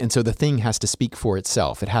 right? And so the thing has to speak for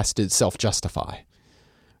itself. It has to self-justify,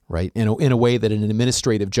 right? In a way that an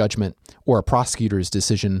administrative judgment or a prosecutor's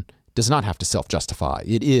decision does not have to self-justify.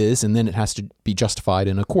 It is, and then it has to be justified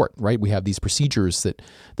in a court, right? We have these procedures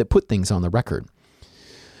that put things on the record.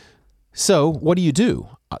 So what do?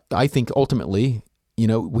 I think ultimately,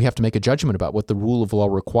 we have to make a judgment about what the rule of law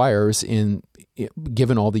requires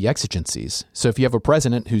given all the exigencies. So if you have a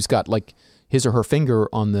president who's got like his or her finger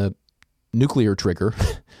on the nuclear trigger,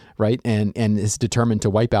 right, and is determined to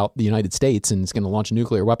wipe out the United States and is going to launch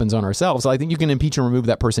nuclear weapons on ourselves, I think you can impeach and remove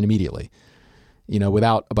that person immediately,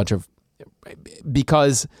 without a bunch of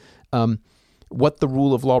because what the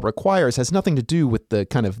rule of law requires has nothing to do with the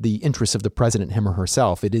kind of the interests of the president, him or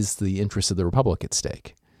herself. It is the interests of the republic at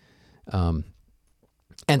stake. And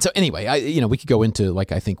so anyway, we could go into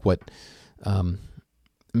like, I think what,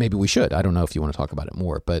 maybe we should, I don't know if you want to talk about it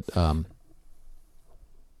more, but,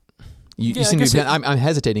 you seem to be, I'm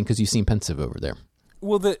hesitating because you seem pensive over there.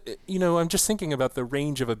 Well, I'm just thinking about the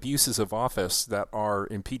range of abuses of office that are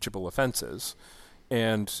impeachable offenses.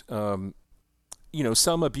 And,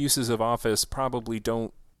 some abuses of office probably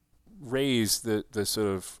don't raise the sort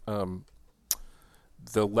of,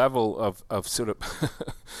 the level of sort of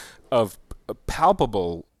of a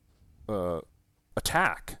palpable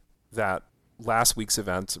attack that last week's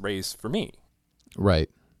events raised for me. Right.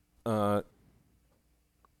 And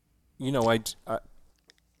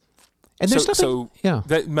there's nothing. Yeah.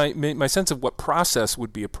 That my sense of what process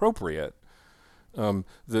would be appropriate.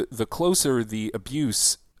 The closer the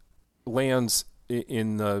abuse lands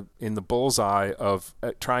in the bullseye of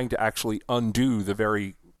trying to actually undo the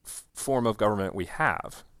very form of government we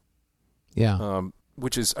have. Yeah.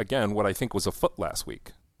 Which is, again, what I think was afoot last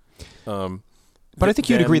week. But I think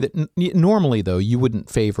you'd agree that normally, though, you wouldn't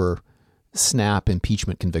favor snap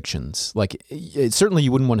impeachment convictions. Like, certainly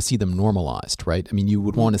you wouldn't want to see them normalized, right? I mean, you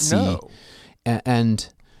would want to see... No.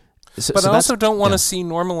 But I also don't want to see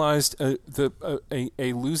normalized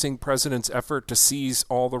a losing president's effort to seize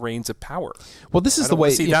all the reins of power. Well, this is the way... I don't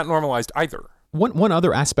want to see that normalized either. One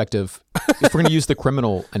other aspect of, if we're going to use the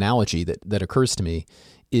criminal analogy that occurs to me,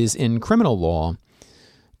 is in criminal law,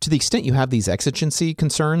 to the extent you have these exigency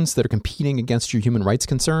concerns that are competing against your human rights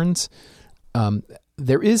concerns,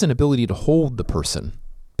 there is an ability to hold the person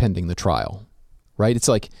pending the trial, right? It's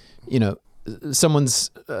like, someone's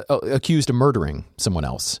accused of murdering someone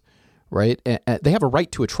else, right? They have a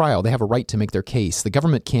right to a trial. They have a right to make their case. The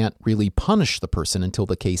government can't really punish the person until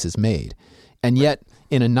the case is made. And yet,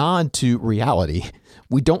 in a nod to reality,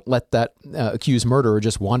 we don't let that accused murderer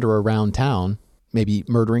just wander around town, maybe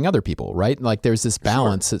murdering other people, right? Like there's this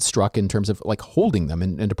balance that's struck in terms of like holding them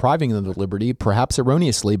and depriving them of liberty, perhaps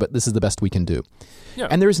erroneously, but this is the best we can do. Yeah.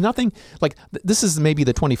 And there's nothing like this is maybe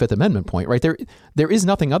the 25th Amendment point, right? There is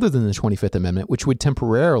nothing other than the 25th Amendment which would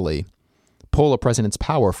temporarily pull a president's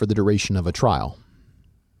power for the duration of a trial.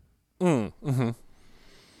 Mm-hmm.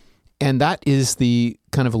 And that is the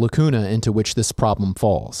kind of lacuna into which this problem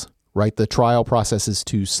falls, right? The trial process is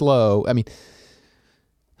too slow. I mean,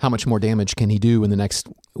 how much more damage can he do in the next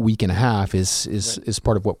week and a half is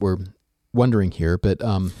part of what we're wondering here. But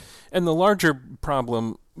and the larger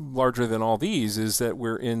problem, larger than all these, is that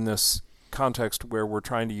we're in this context where we're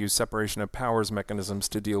trying to use separation of powers mechanisms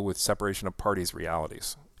to deal with separation of parties'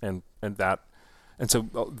 realities, and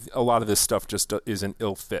so a lot of this stuff just is an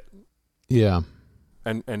ill fit. Yeah,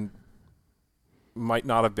 and might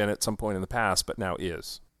not have been at some point in the past, but now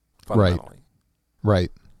is fundamentally.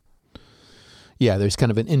 Right. Yeah, there's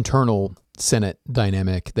kind of an internal Senate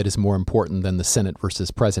dynamic that is more important than the Senate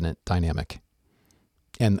versus president dynamic.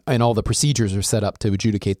 And all the procedures are set up to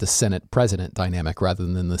adjudicate the Senate-president dynamic rather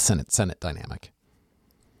than the Senate-Senate dynamic.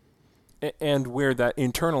 And where that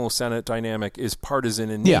internal Senate dynamic is partisan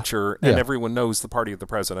in nature, and everyone knows the party of the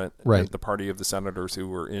president and the party of the senators who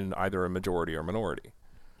were in either a majority or minority.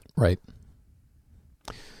 Right.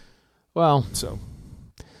 Well, so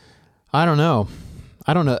I don't know.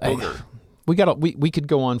 We could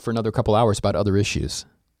go on for another couple hours about other issues,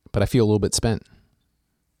 but I feel a little bit spent.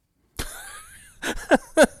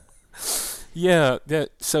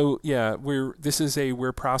 This is a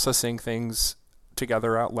we're processing things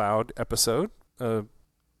together out loud episode.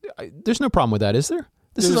 There's no problem with that, is there?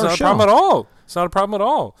 This is not a problem at all. It's not a problem at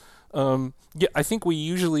all. I think we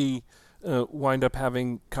usually wind up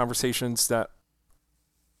having conversations that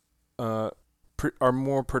are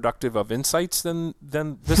more productive of insights than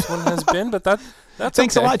this one has been. But that's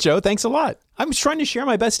thanks okay. a lot, Joe. Thanks a lot. I'm just trying to share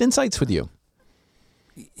my best insights with you.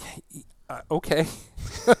 Okay.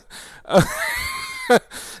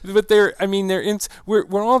 But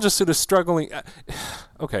we're all just sort of struggling.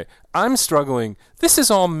 Okay, I'm struggling. This is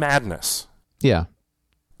all madness. Yeah.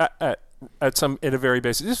 At a very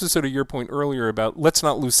basic. This was sort of your point earlier about let's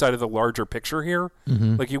not lose sight of the larger picture here.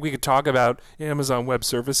 Mm-hmm. Like we could talk about Amazon Web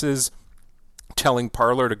Services telling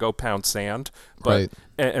Parler to go pound sand, but right.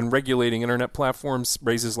 and regulating internet platforms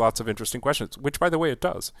raises lots of interesting questions, which by the way it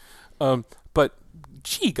does. But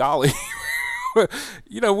gee golly,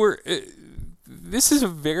 this is a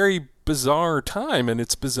very bizarre time, and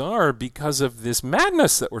it's bizarre because of this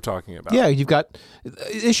madness that we're talking about. Yeah, you've got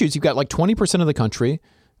issues. You've got like 20% of the country,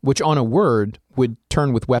 which on a word would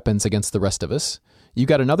turn with weapons against the rest of us. You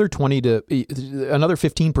got another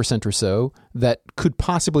 15% or so that could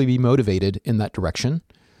possibly be motivated in that direction,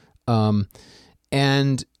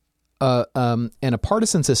 and a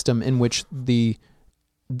partisan system in which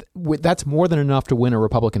that's more than enough to win a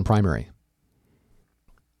Republican primary.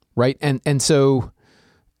 Right. And so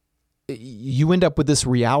you end up with this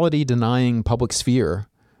reality denying public sphere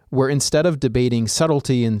where instead of debating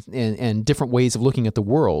subtlety and different ways of looking at the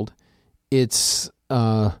world, it's,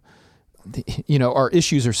 our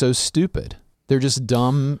issues are so stupid. They're just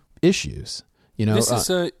dumb issues. This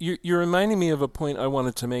is you're reminding me of a point I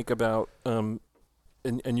wanted to make about, and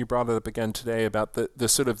you brought it up again today about the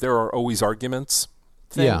sort of there are always arguments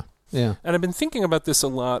thing. Yeah. Yeah. And I've been thinking about this a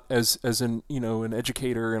lot as an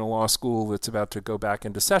educator in a law school that's about to go back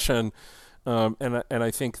into session, and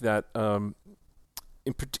I think that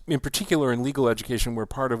in particular in legal education, where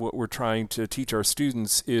part of what we're trying to teach our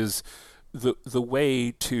students is the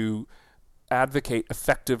way to advocate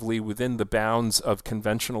effectively within the bounds of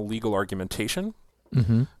conventional legal argumentation.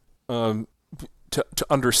 Mm-hmm. To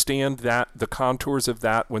understand that the contours of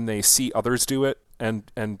that when they see others do it,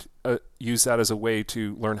 and use that as a way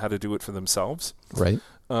to learn how to do it for themselves. Right.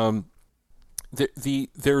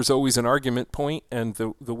 There's always an argument point, and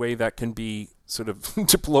the way that can be sort of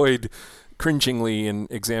deployed cringingly in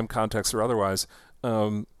exam context or otherwise.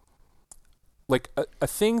 Like a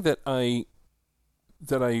thing that I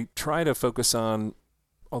try to focus on,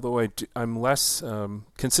 although I'm less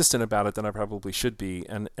consistent about it than I probably should be,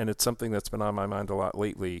 and it's something that's been on my mind a lot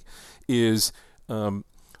lately, is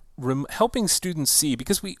helping students see,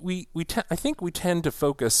 because I think we tend to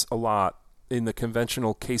focus a lot in the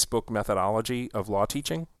conventional casebook methodology of law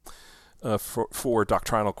teaching for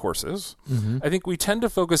doctrinal courses. Mm-hmm. I think we tend to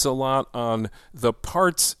focus a lot on the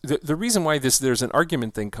parts. The reason why there's an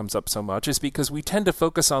argument thing comes up so much is because we tend to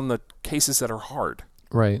focus on the cases that are hard.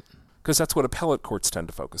 Right. Because that's what appellate courts tend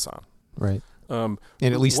to focus on. Right. And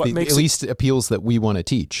at least appeals that we want to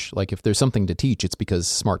teach. Like if there's something to teach, it's because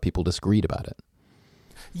smart people disagreed about it.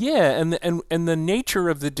 Yeah, and the nature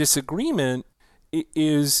of the disagreement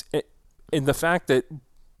is in the fact that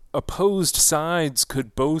opposed sides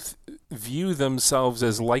could both view themselves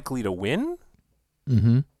as likely to win,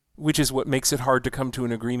 mm-hmm. which is what makes it hard to come to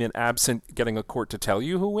an agreement absent getting a court to tell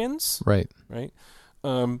you who wins. Right. Right.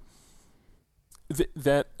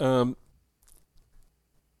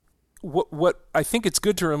 What I think it's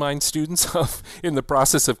good to remind students of in the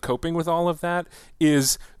process of coping with all of that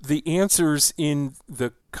is the answers in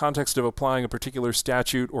the context of applying a particular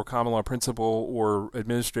statute or common law principle or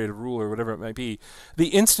administrative rule or whatever it might be, the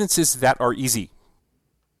instances that are easy.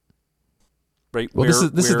 Right? Well,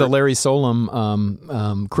 this is the Larry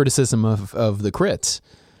Solem criticism of the crits,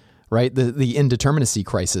 right? The indeterminacy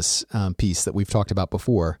crisis piece that we've talked about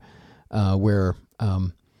before, where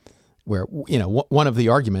one of the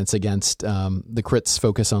arguments against the crits'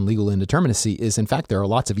 focus on legal indeterminacy is, in fact, there are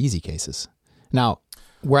lots of easy cases. Now,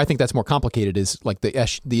 where I think that's more complicated is like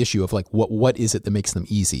the issue of like what is it that makes them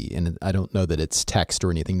easy, and I don't know that it's text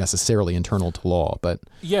or anything necessarily internal to law, but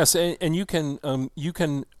yes, and you can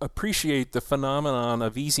appreciate the phenomenon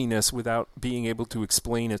of easiness without being able to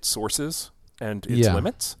explain its sources and its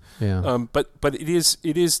limits. Yeah. But it is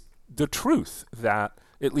the truth that,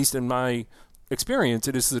 at least in my experience,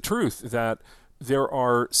 it is the truth that there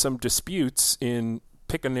are some disputes in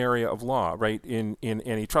pick an area of law, right? In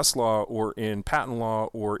antitrust law or in patent law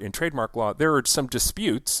or in trademark law, there are some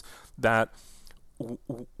disputes that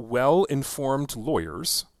well-informed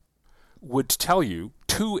lawyers would tell you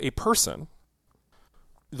to a person,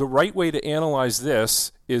 the right way to analyze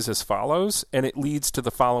this is as follows, and it leads to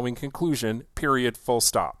the following conclusion, period, full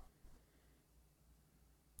stop.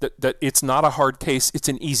 That it's not a hard case, it's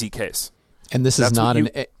an easy case. And this is not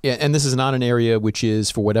an area which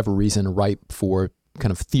is, for whatever reason, ripe for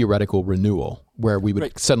kind of theoretical renewal where we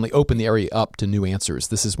would suddenly open the area up to new answers.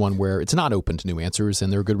 This is one where it's not open to new answers,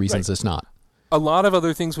 and there are good reasons it's not. A lot of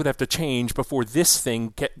other things would have to change before this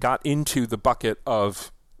thing got into the bucket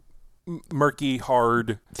of murky,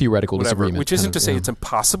 hard, theoretical whatever, disagreement. Which isn't to say it's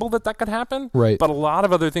impossible that could happen, right? But a lot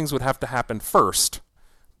of other things would have to happen first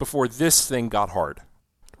before this thing got hard,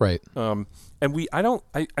 right? And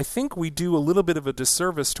I think we do a little bit of a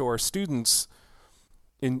disservice to our students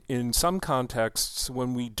in some contexts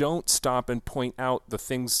when we don't stop and point out the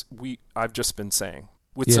things I've just been saying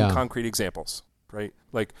with some concrete examples. Right?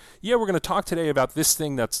 Like, we're going to talk today about this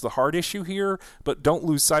thing that's the hard issue here, but don't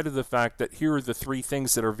lose sight of the fact that here are the three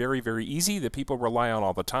things that are very, very easy that people rely on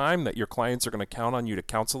all the time, that your clients are going to count on you to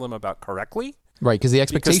counsel them about correctly. Right, because the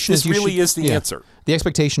expectation is the answer. The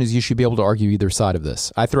expectation is you should be able to argue either side of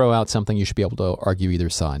this. I throw out something, you should be able to argue either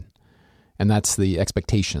side. And that's the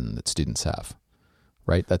expectation that students have.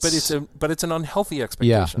 Right? But it's an unhealthy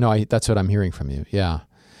expectation. Yeah, no, that's what I'm hearing from you. Yeah.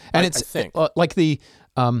 And I think. Like the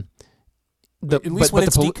at least when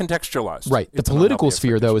it's decontextualized. Right. The political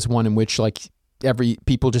sphere, though, is one in which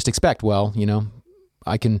people just expect,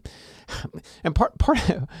 I can. And part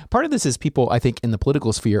of this is people, I think, in the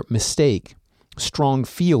political sphere mistake strong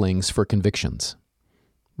feelings for convictions,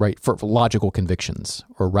 right? For logical convictions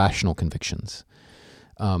or rational convictions.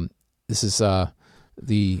 This is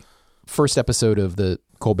the first episode of the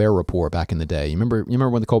Colbert Report back in the day. You remember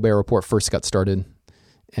when the Colbert Report first got started?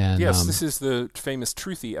 And, yes, this is the famous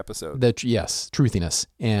Truthy episode. Yes, Truthiness.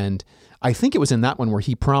 And I think it was in that one where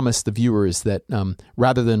he promised the viewers that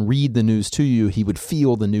rather than read the news to you, he would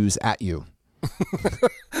feel the news at you.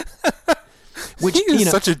 Which, he is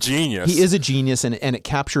such a genius. He is a genius, and it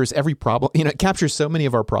captures every problem. It captures so many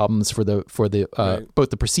of our problems for the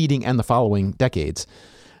both the preceding and the following decades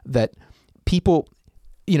that people.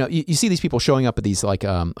 You see these people showing up at these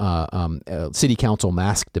city council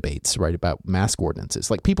mask debates, right, about mask ordinances.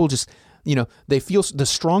 Like people just, they feel the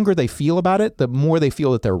stronger they feel about it, the more they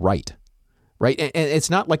feel that they're right, right. And it's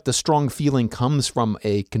not like the strong feeling comes from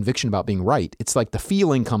a conviction about being right. It's like the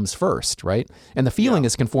feeling comes first, right? And the feeling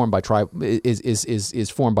is conformed by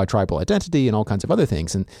is formed by tribal identity and all kinds of other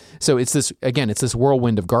things. And so it's this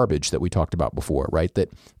whirlwind of garbage that we talked about before, right?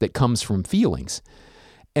 That comes from feelings,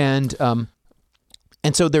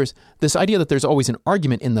 And so there's this idea that there's always an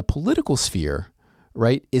argument in the political sphere,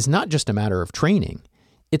 right, is not just a matter of training.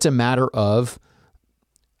 It's a matter of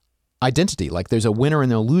identity. Like there's a winner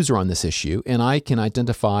and a loser on this issue, and I can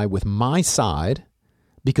identify with my side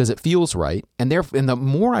because it feels right. And the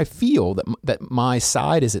more I feel that my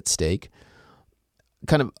side is at stake,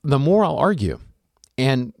 kind of the more I'll argue.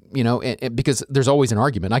 And, because there's always an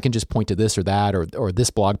argument. I can just point to this or that or this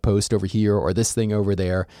blog post over here or this thing over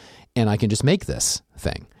there, and I can just make this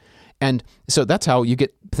thing. And so that's how you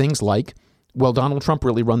get things like, well, Donald Trump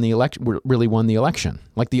really won the election.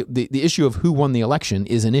 Like the issue of who won the election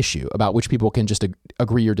is an issue about which people can just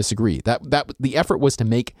agree or disagree. That the effort was to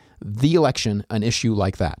make the election an issue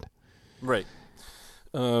like that. Right.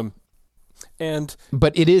 But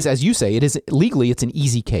it is, as you say, legally, it's an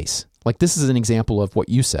easy case. Like this is an example of what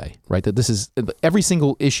you say, right? That this is every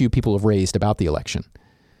single issue people have raised about the election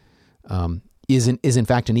is in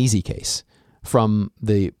fact an easy case from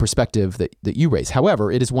the perspective that you raise.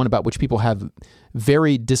 However, it is one about which people have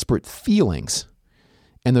very disparate feelings,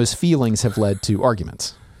 and those feelings have led to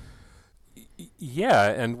arguments. Yeah,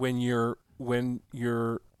 and when your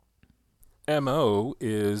MO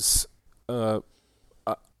is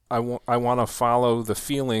I want to follow the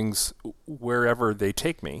feelings wherever they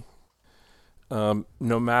take me. No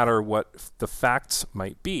matter what the facts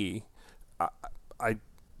might be, I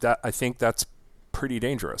think that's pretty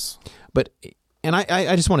dangerous. And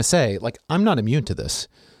I just want to say, I'm not immune to this.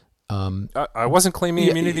 I wasn't claiming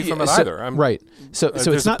immunity from it either. Right. So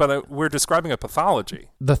it's not. But we're describing a pathology.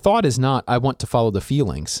 The thought is not, I want to follow the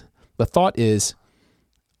feelings. The thought is,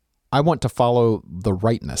 I want to follow the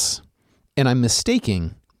rightness, and I'm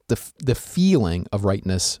mistaking the feeling of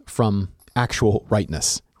rightness from actual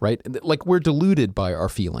rightness. Right? Like we're deluded by our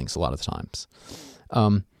feelings a lot of times.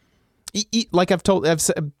 Like I've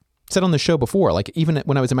said on the show before, like even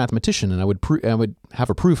when I was a mathematician and I would have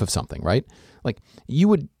a proof of something, right? Like you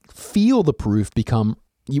would feel the proof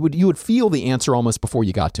you would feel the answer almost before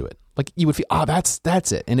you got to it. Like you would feel,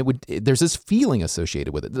 that's it. And there's this feeling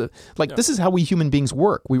associated with it. This is how we human beings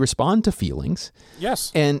work. We respond to feelings.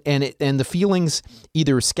 Yes. And the feelings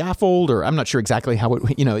either scaffold, or I'm not sure exactly how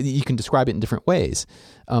it, you can describe it in different ways.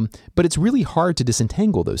 But it's really hard to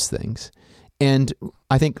disentangle those things. And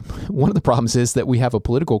I think one of the problems is that we have a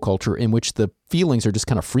political culture in which the feelings are just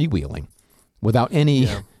kind of freewheeling without any,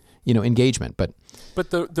 engagement. But But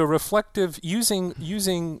the reflective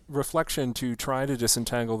using reflection to try to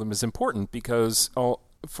disentangle them is important because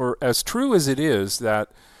for as true as it is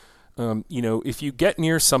that if you get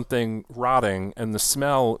near something rotting and the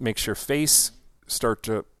smell makes your face start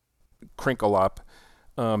to crinkle up,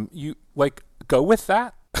 you go with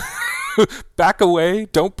that. Back away.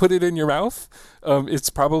 Don't put it in your mouth. It's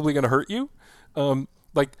probably going to hurt you.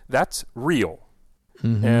 That's real.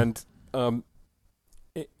 Mm-hmm.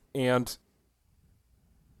 And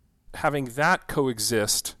having that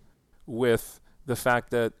coexist with the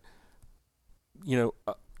fact that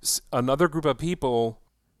another group of people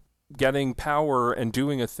getting power and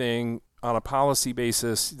doing a thing on a policy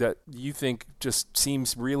basis that you think just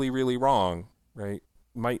seems really, really wrong, right?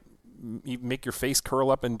 Might make your face curl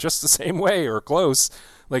up in just the same way or close.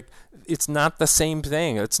 It's not the same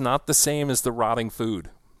thing. It's not the same as the rotting food.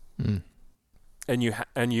 Mm. And you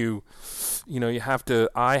have to,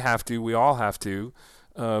 I have to, we all have to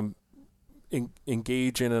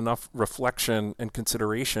engage in enough reflection and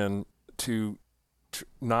consideration to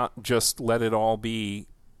not just let it all be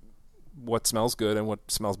what smells good and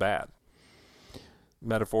what smells bad,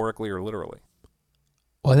 metaphorically or literally.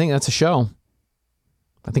 Well, I think that's a show.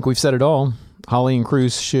 I think we've said it all. Hawley and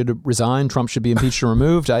Cruz should resign. Trump should be impeached or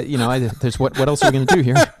removed. There's what else are we going to do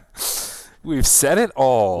here? We've said it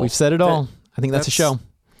all. We've said it all. I think that's a show.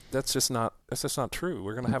 That's just not true.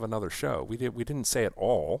 We're going to have another show. We didn't say it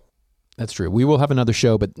all. That's true. We will have another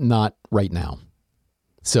show, but not right now.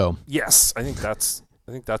 So yes, I think that's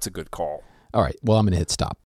a good call. All right. Well, I'm going to hit stop.